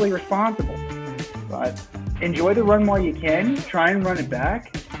fiscally responsible. But enjoy the run while you can. Try and run it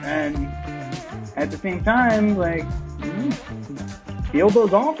back. And at the same time, field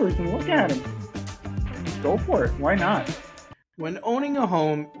those offers and look at them. Go for it. Why not? When owning a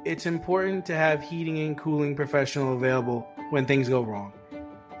home, it's important to have heating and cooling professional available when things go wrong.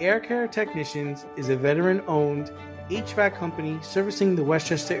 Air Care Technicians is a veteran-owned HVAC company servicing the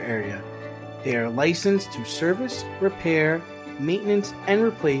Westchester area. They are licensed to service, repair, maintenance, and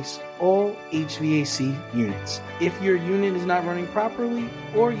replace all HVAC units. If your unit is not running properly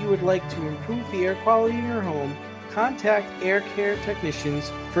or you would like to improve the air quality in your home, contact Air Care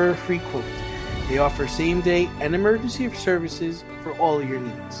Technicians for a free quote. They offer same-day and emergency services for all of your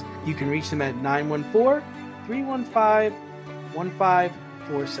needs. You can reach them at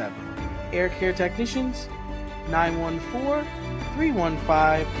 914-315-1547. Air Care Technicians,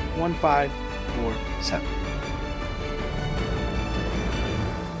 914-315-1547.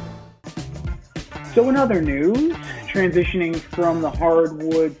 So in other news, transitioning from the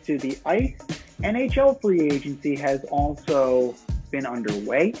hardwood to the ice, NHL free agency has also been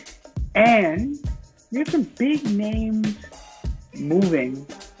underway. And we have some big names moving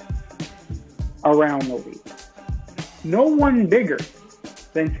around the league. No one bigger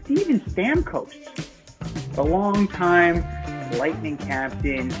than Steven Stamkos, the longtime Lightning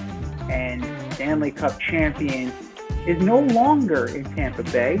captain and Stanley Cup champion, is no longer in Tampa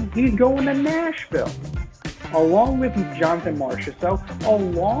Bay. He's going to Nashville, along with Jonathan Marchessault,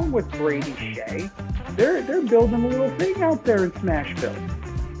 along with Brady Shea. They're building a little thing out there in Smashville.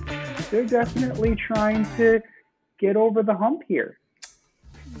 They're definitely trying to get over the hump here.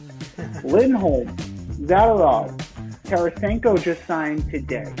 Lindholm, Zadorov, Tarasenko just signed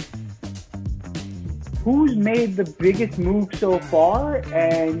today. Who's made the biggest move so far,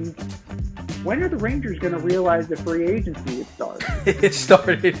 and when are the Rangers going to realize the free agency has started? It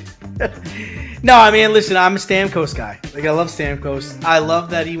started. No, I mean, listen, I'm a Stamkos guy. I love Stamkos. I love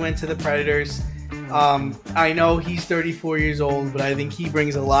that he went to the Predators. I know he's 34 years old, but I think he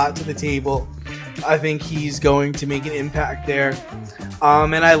brings a lot to the table. I think he's going to make an impact there.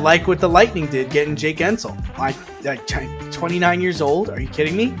 And I like what the Lightning did, getting Jake Ensel. 29 years old? Are you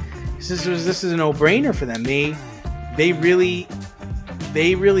kidding me? This is a no-brainer for them. They really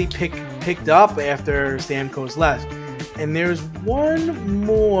picked up after Stamkos left. And there's one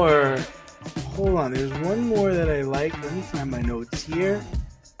more. Hold on, there's one more that I like. Let me find my notes here.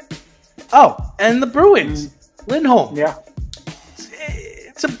 Oh, and the Bruins, Lindholm. Yeah,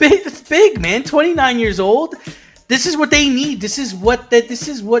 it's big, man. 29 years old. This is what they need. This is what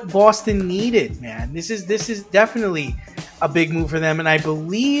Boston needed, man. This is definitely a big move for them, and I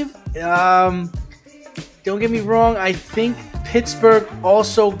believe. Don't get me wrong. I think Pittsburgh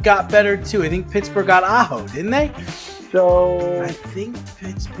also got better too. I think Pittsburgh got Aho, didn't they? So I think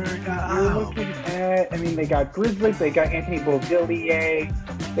Pittsburgh got you're Aho. looking at, they got Grizzlies, they got Anthony Beauvillier,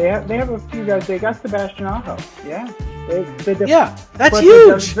 they have a few guys. They got Sebastian Aho. Yeah, that's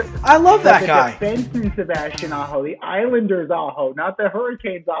huge. I love that guy. The defenseman Sebastian Aho, the Islanders Aho, not the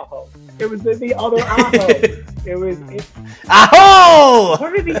Hurricanes Aho. It was the other Aho. Aho!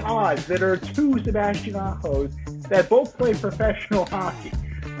 What are the odds that there are two Sebastian Ahos that both play professional hockey?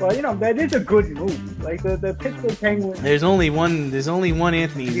 Well, that is a good move. Like the Pittsburgh Penguins. There's only one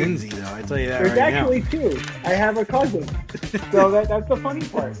Anthony Zinzi, though. I tell you that There's right actually two. I have a cousin. So that's the funny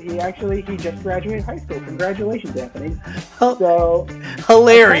part. He just graduated high school. Congratulations, Anthony. So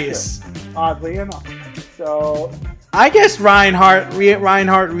hilarious. Oddly enough. So I guess Reinhart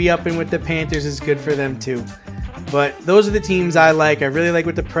re-upping with the Panthers is good for them too. But those are the teams I like. I really like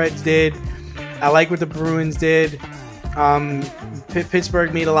what the Preds did. I like what the Bruins did.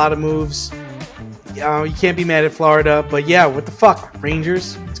 Pittsburgh made a lot of moves. You can't be mad at Florida, but yeah, what the fuck,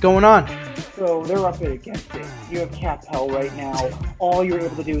 Rangers? What's going on? So they're up against it. You have cap hell right now. All you're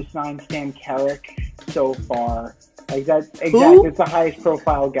able to do is sign Stan Carrick so far. Like that, exactly. Who? It's the highest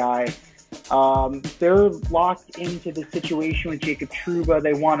profile guy. They're locked into the situation with Jacob Trouba.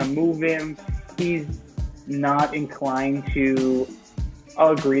 They want to move him. He's not inclined to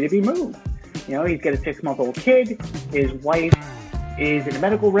agree to be moved. You know, he's got a 6-month-old kid. His wife is in a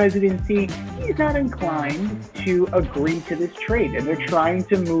medical residency. He's not inclined to agree to this trade, and they're trying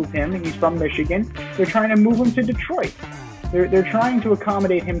to move him. He's from Michigan. They're trying to move him to Detroit. They're trying to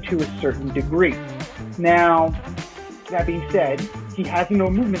accommodate him to a certain degree. Now, that being said, he has no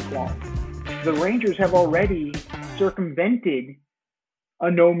movement clause. The Rangers have already circumvented a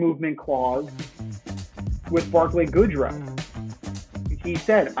no movement clause with Barclay Goodrow. He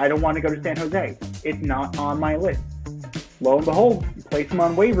said, I don't want to go to San Jose. It's not on my list. Lo and behold, you place him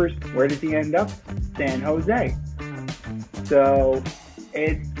on waivers. Where does he end up? San Jose. So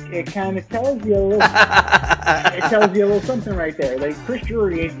it kind of tells you a little. It tells you a little something right there. Like Chris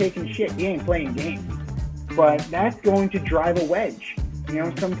Drury ain't taking shit. He ain't playing games. But that's going to drive a wedge. You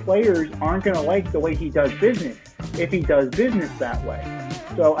know, some players aren't going to like the way he does business if he does business that way.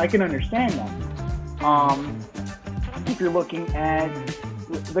 So I can understand that. If you're looking at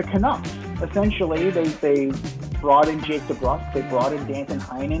the Canucks, essentially they brought in Jake DeBrusk, they brought in Danton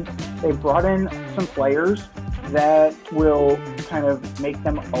Heinen, they brought in some players that will kind of make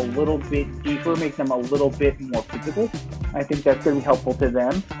them a little bit deeper, make them a little bit more physical. I think that's going to be helpful to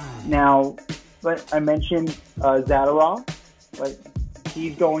them. Now, but I mentioned Zadorov, but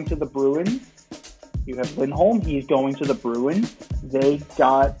he's going to the Bruins. You have Lindholm, he's going to the Bruins. They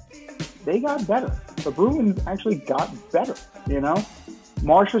got better. The Bruins actually got better, you know?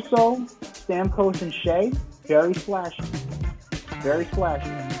 Marchessault, Stamkos, and Shea, very flashy. Very flashy.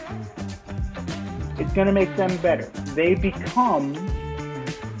 It's going to make them better. They become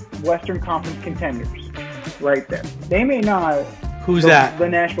Western Conference contenders right there. They may not... Who's that? The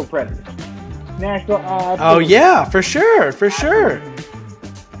Nashville Predators. Nashville... oh, yeah, for sure, for sure.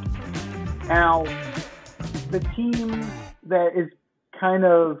 Now, the team that is kind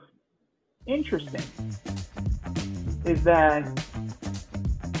of interesting is that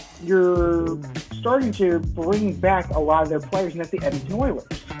you're starting to bring back a lot of their players, and that's the Edmonton Oilers,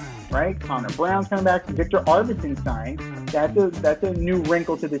 right? Connor Brown's coming back. Victor Arvidsson signed. That's a new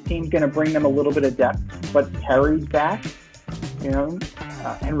wrinkle to the team, going to bring them a little bit of depth. But Terry's back. You know,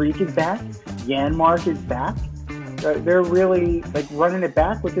 Henrique is back. Janmark is back. They're really like running it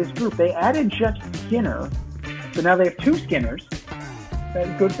back with this group. They added Jeff Skinner, so now they have 2 Skinners.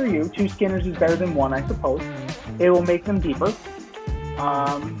 That's good for you. 2 Skinners is better than 1, I suppose. It will make them deeper.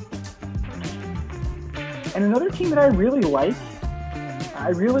 And another team that I really like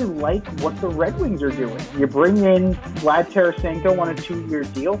what the Red Wings are doing. You bring in Vlad Tarasenko on a 2-year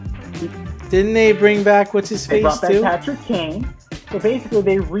deal. Didn't they bring back what's his face They brought back too? Patrick Kane. So basically,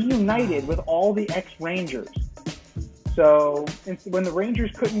 they reunited with all the ex-Rangers. So when the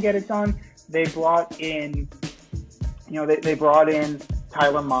Rangers couldn't get it done, they brought in, they brought in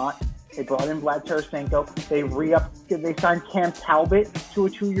Tyler Mott. They brought in Vlad Tarasenko. They signed Cam Talbot to a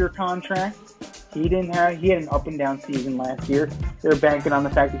 2-year contract. He had an up and down season last year. They're banking on the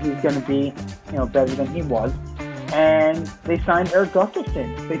fact that he's going to be, better than he was. And they signed Eric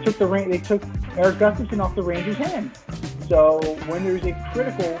Gustafsson. They took Eric Gustafsson off the Rangers' hands. So when there's a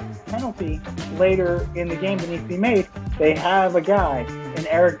critical penalty later in the game that needs to be made, they have a guy in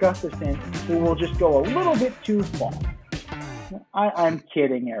Eric Gustafsson who will just go a little bit too far. I'm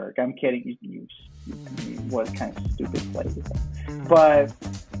kidding, Eric. I'm kidding. You was kind of stupid play. But,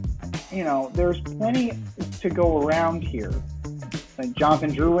 there's plenty to go around here. Like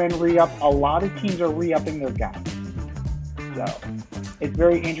Jonathan Drouin re-up. A lot of teams are re-upping their guys. So it's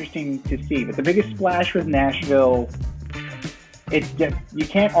very interesting to see. But the biggest splash with Nashville, you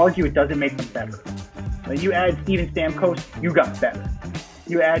can't argue it doesn't make them better. Like you add Steven Stamkos, you got better.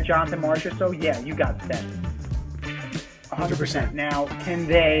 You add Jonathan Marchessault, yeah, you got better. 100%. Now, can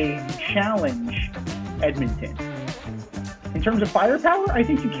they challenge Edmonton? In terms of firepower, I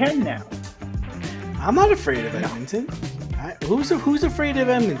think you can now. I'm not afraid of Edmonton. Who's afraid of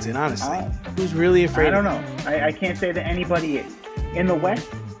Edmonton, honestly? Who's really afraid I don't know. I can't say that anybody is. In the West,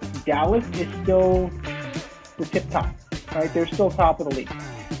 Dallas is still the tip top, right? They're still top of the league.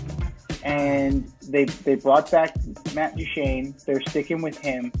 And they brought back Matt Duchene. They're sticking with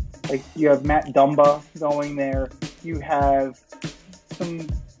him. Like you have Matt Dumba going there. You have some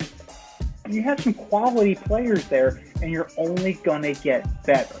quality players there, and you're only gonna get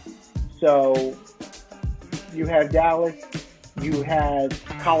better. So you have Dallas, you have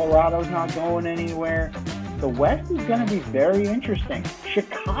Colorado's not going anywhere. The West is going to be very interesting.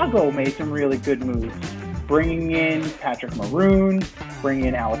 Chicago made some really good moves, bringing in Patrick Maroon, bringing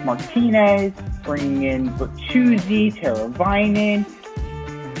in Alec Martinez, bringing in Bertuzzi, Teravainen.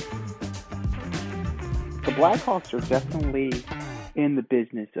 The Blackhawks are definitely in the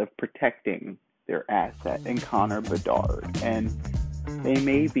business of protecting their asset in Connor Bedard, and they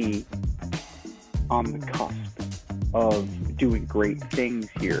may be on the cusp of doing great things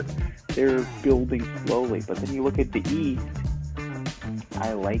here. They're building slowly, but then you look at the East.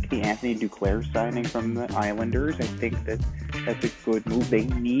 I like the Anthony Duclair signing from the Islanders. I think that that's a good move. They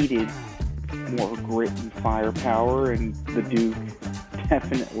needed more grit and firepower, and the Duke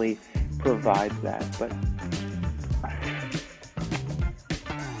definitely provides that. But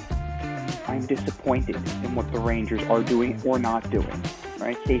I'm disappointed in what the Rangers are doing or not doing.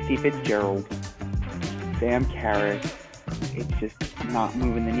 Right? Casey Fitzgerald, Sam Carrick, it's just not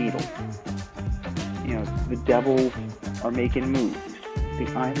moving the needle. You know, the Devils are making moves. The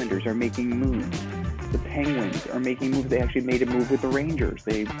Islanders are making moves. The Penguins are making moves. They actually made a move with the Rangers.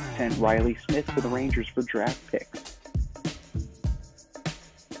 They sent Riley Smith to the Rangers for draft picks.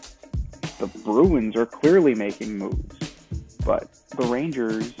 The Bruins are clearly making moves, but the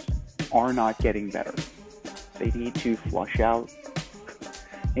Rangers are not getting better. They need to flush out.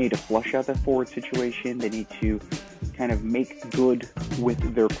 They need to flush out that forward situation. They need to kind of make good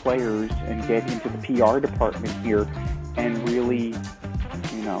with their players and get into the PR department here and really,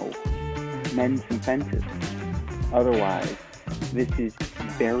 mend some fences. Otherwise, this is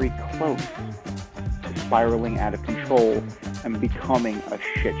very close to spiraling out of control and becoming a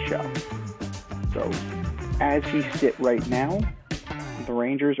shit show. So, as we sit right now, the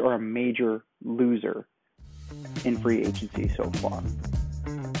Rangers are a major loser in free agency so far.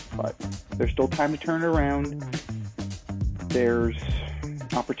 But there's still time to turn it around. There's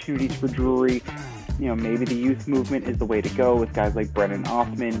opportunities for Drury. Maybe the youth movement is the way to go with guys like Brennan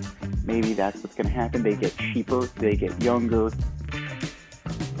Othman. Maybe that's what's going to happen. They get cheaper. They get younger.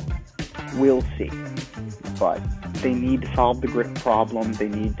 We'll see. But they need to solve the grit problem. They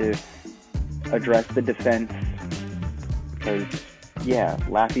need to address the defense. Because,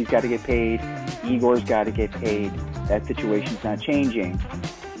 Laffy's got to get paid. Igor's got to get paid. That situation's not changing.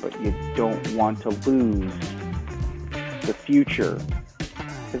 But you don't want to lose the future.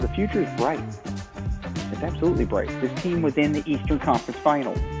 Because the future is bright. It's absolutely bright. This team was in the Eastern Conference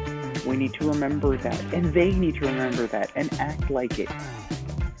Finals. We need to remember that. And they need to remember that and act like it.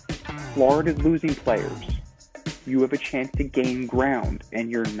 Florida's losing players. You have a chance to gain ground,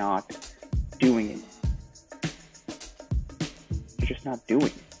 and you're not doing it. You're just not doing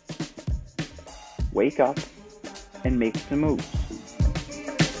it. Wake up and make some moves.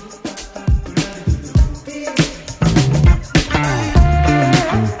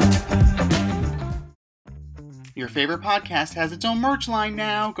 Your favorite podcast has its own merch line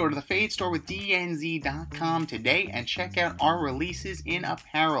now. Go to the Fade Store with DNZ.com today and check out our releases in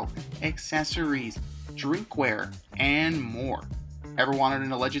apparel, accessories, drinkware, and more. Ever wanted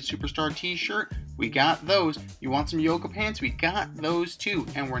an Alleged Superstar t-shirt? We got those. You want some yoga pants? We got those too.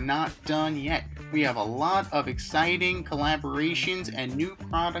 And we're not done yet. We have a lot of exciting collaborations and new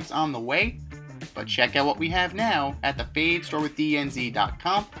products on the way. But check out what we have now at the Fade Store with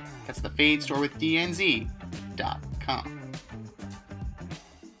DNZ.com. That's the Fade Store with DNZ.com.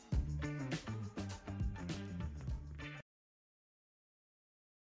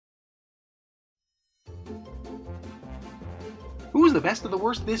 Who's the best of the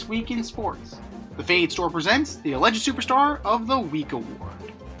worst this week in sports? The Fade Store presents the Alleged Superstar of the Week Award.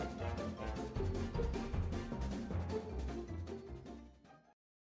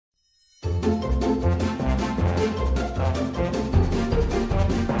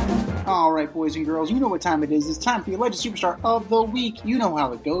 Alright, boys and girls, you know what time it is. It's time for the Alleged Superstar of the Week. You know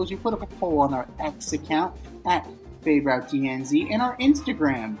how it goes. We put up a poll on our X account at FadeRouteDNZ and our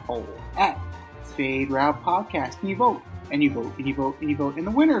Instagram poll at FadeRoute Podcast. And you vote, and you vote, and you vote, and you vote. And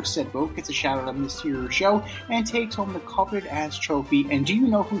the winner of said vote gets a shout out on this here show and takes home the coveted ass trophy. And do you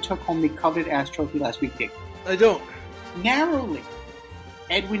know who took home the coveted ass trophy last week, Dick? I don't. Narrowly.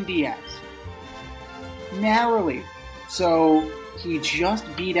 Edwin Diaz. Narrowly. So he just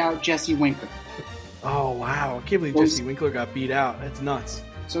beat out Jesse Winkler. Oh, wow. I can't believe Jesse Winkler got beat out. That's nuts.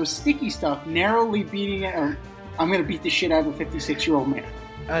 So Sticky Stuff narrowly beating it. I'm going to beat the shit out of a 56-year-old man.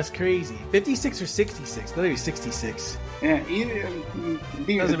 That's crazy. 56 or 66? Not even 66. Yeah,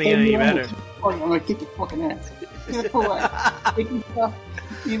 doesn't mean any better. I'm going to kick your fucking ass. Sticky Stuff,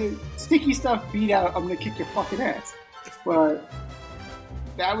 Sticky Stuff beat out, I'm going to kick your fucking ass. But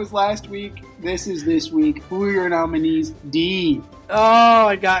That was last week. This is this week. Who are your nominees? D.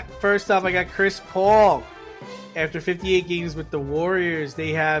 Oh, first off, I got Chris Paul. After 58 games with the Warriors,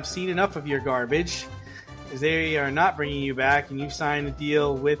 they have seen enough of your garbage, as they are not bringing you back, and you've signed a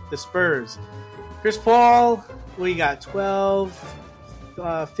deal with the Spurs. Chris Paul, we got 12,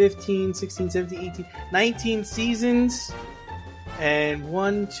 15, 16, 17, 18, 19 seasons, and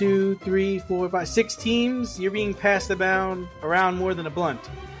 1, 2, 3, 4, 5, 6 teams. You're being passed around more than a blunt.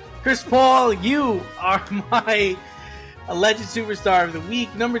 Chris Paul, you are my alleged superstar of the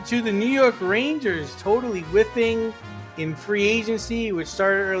week. Number 2, the New York Rangers, totally whiffing in free agency, which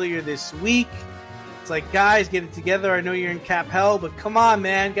started earlier this week. It's like, guys, get it together. I know you're in cap hell, but come on,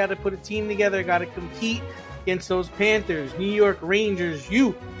 man. Got to put a team together. Got to compete against those Panthers. New York Rangers,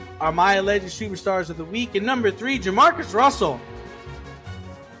 you are my alleged superstars of the week. And number 3, Jamarcus Russell.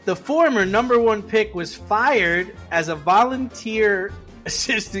 The former number 1 pick was fired as a volunteer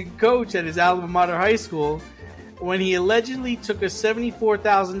assistant coach at his alma mater high school when he allegedly took a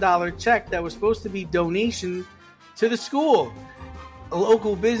 $74,000 check that was supposed to be donation to the school. A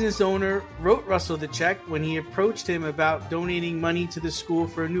local business owner wrote Russell the check when he approached him about donating money to the school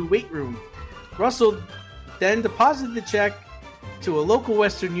for a new weight room. Russell then deposited the check to a local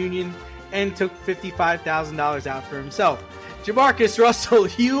Western Union and took $55,000 out for himself. Jamarcus Russell,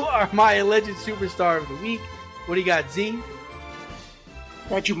 you are my alleged superstar of the week. What do you got, Z?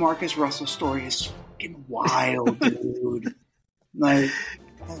 That Jamarcus Russell story is fucking wild, dude. Like,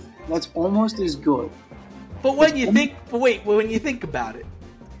 that's almost as good. But when you think about it,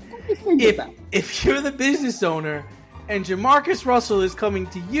 if you're the business owner and Jamarcus Russell is coming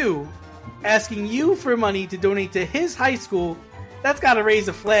to you, asking you for money to donate to his high school, that's got to raise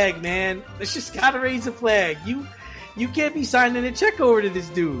a flag, man. That's just got to raise a flag. You can't be signing a check over to this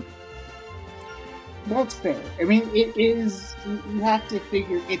dude. That's fair. I mean, it is. You have to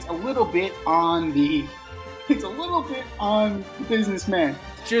figure it's a little bit on the businessman.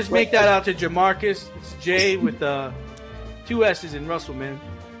 Just make that out to Jamarcus. It's J with the 2 S's in Russell, man.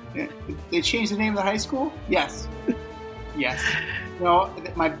 Yeah. They changed the name of the high school? Yes. Yes. No,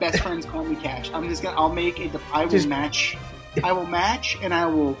 my best friends call me Cash. I will match, and I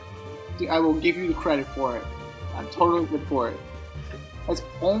will give you the credit for it. I'm totally good for it. That's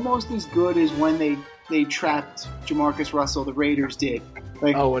almost as good as when they trapped Jamarcus Russell, the Raiders did.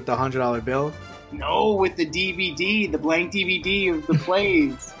 Like, with the $100 bill? No, with the DVD, the blank DVD of the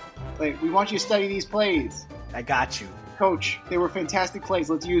plays. Like, we want you to study these plays. I got you. Coach, they were fantastic plays.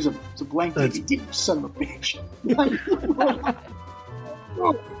 Let's use them. It's a blank DVD, son of a bitch.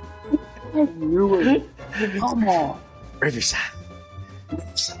 I knew it. Come on. Riverside.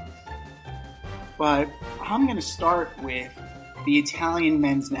 But I'm going to start with the Italian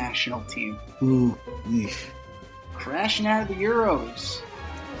men's national team. Ooh. Crashing out of the Euros.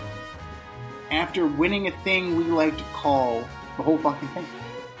 After winning a thing we like to call the whole fucking thing.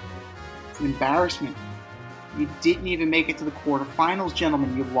 It's an embarrassment. You didn't even make it to the quarterfinals,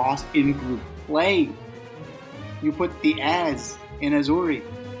 gentlemen. You lost in group play. You put the As in Azzurri.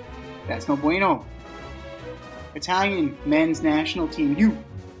 That's no bueno. Italian men's national team, you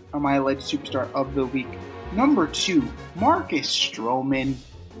are my alleged superstar of the week. Number 2, Marcus Stroman.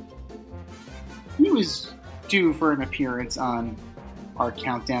 He was due for an appearance on our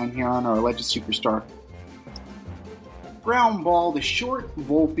countdown here on our alleged superstar. Ground ball to short,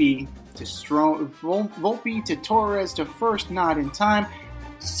 Volpe to Torres to first, not in time.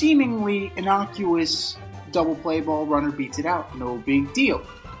 Seemingly innocuous double play ball, runner beats it out, no big deal.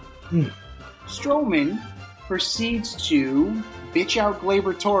 Stroman proceeds to bitch out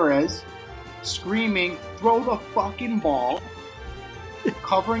Gleyber Torres, screaming, "Throw the fucking ball,"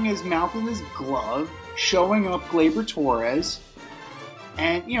 covering his mouth with his glove, showing up Gleyber Torres.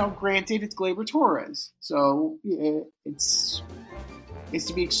 And, granted, it's Gleyber Torres. So, it's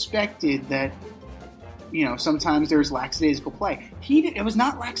to be expected that, sometimes there's lackadaisical play. It was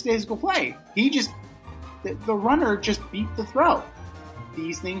not lackadaisical play. The runner just beat the throw.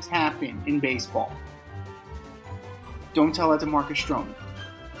 These things happen in baseball. Don't tell that to Marcus Stroman.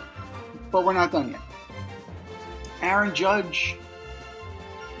 But we're not done yet. Aaron Judge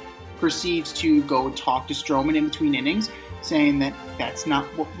proceeds to go talk to Stroman in between innings, saying that that's not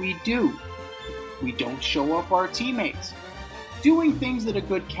what we do. We don't show up our teammates. Doing things that a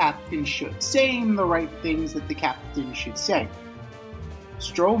good captain should. Saying the right things that the captain should say.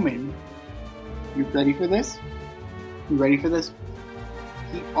 Stroman, you ready for this? You ready for this?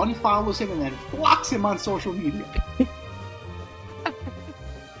 He unfollows him and then blocks him on social media.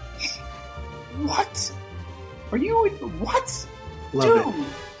 What? Are you... What? Love Dude,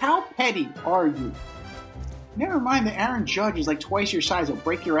 how petty are you? Never mind that Aaron Judge is like twice your size. He'll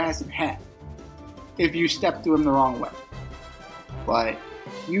break your ass in half if you step to him the wrong way. But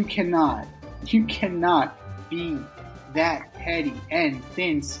you cannot be that petty and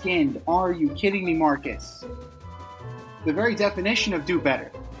thin-skinned. Are you kidding me, Marcus? The very definition of do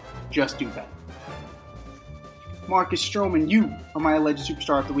better. Just do better. Marcus Stroman, you are my alleged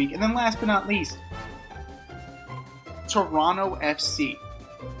superstar of the week. And then last but not least, Toronto FC.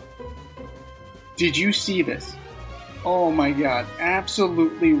 Did you see this? Oh my god,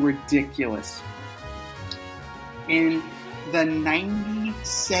 absolutely ridiculous. In the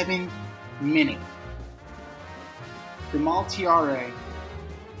 97th minute, Jamal Tiare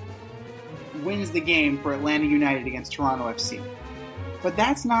wins the game for Atlanta United against Toronto FC. But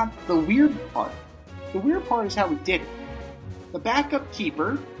that's not the weird part. The weird part is how he did it. The backup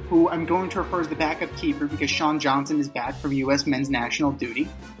keeper, who I'm going to refer as the backup keeper because Sean Johnson is back from U.S. men's national duty,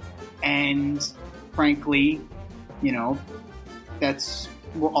 and frankly, you know, that's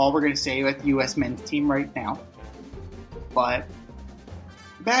all we're going to say about the U.S. men's team right now. But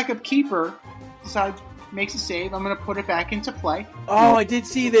the backup keeper decides, makes a save. I'm going to put it back into play. Oh, I did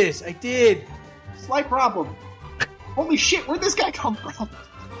see this. I did. Slight problem. Holy shit, where'd this guy come from?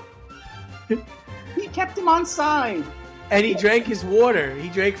 He kept him on side. And he drank his water. He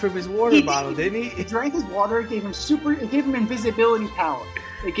drank from his water bottle, didn't he? He drank his water. It gave him invisibility power.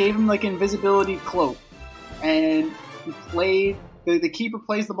 It gave him like an invisibility cloak. And he played. The keeper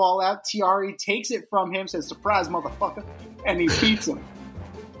plays the ball out. Tiare takes it from him, says, "Surprise, motherfucker," and he beats him.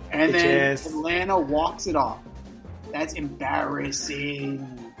 And then Atlanta walks it off. That's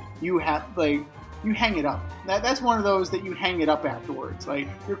embarrassing. You hang it up. That's one of those that you hang it up afterwards. Like,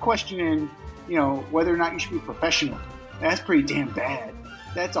 you're questioning, you know, whether or not you should be professional. That's pretty damn bad.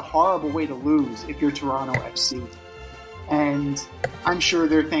 That's a horrible way to lose if you're Toronto FC. And I'm sure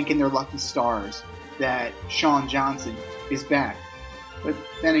they're thanking their lucky stars that Sean Johnson is back. But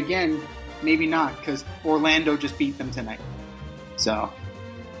then again, maybe not, because Orlando just beat them tonight. So,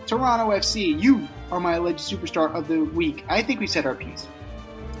 Toronto FC, you are my alleged superstar of the week. I think we said our piece.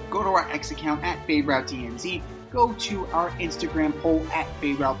 Go to our X account at FadeRouteDNZ. Go to our Instagram poll at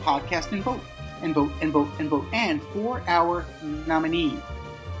FadeRoutePodcast and vote. And vote, and vote, and vote. And for our nominee.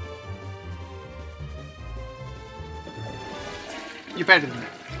 You're better than that.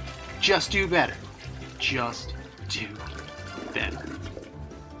 Just do better. Just do better.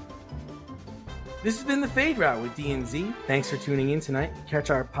 This has been the Fade Route with DNZ. Thanks for tuning in tonight. Catch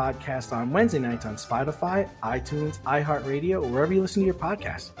our podcast on Wednesday nights on Spotify, iTunes, iHeartRadio, or wherever you listen to your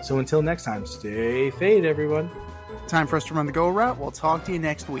podcast. So until next time, stay fade, everyone. Time for us to run the go route. We'll talk to you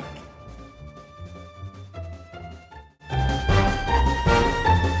next week.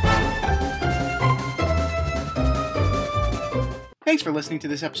 Thanks for listening to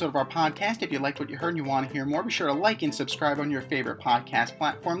this episode of our podcast. If you liked what you heard and you want to hear more, be sure to like and subscribe on your favorite podcast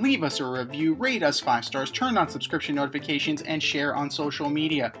platform. Leave us a review, rate us 5 stars, turn on subscription notifications, and share on social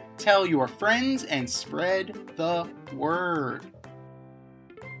media. Tell your friends and spread the word.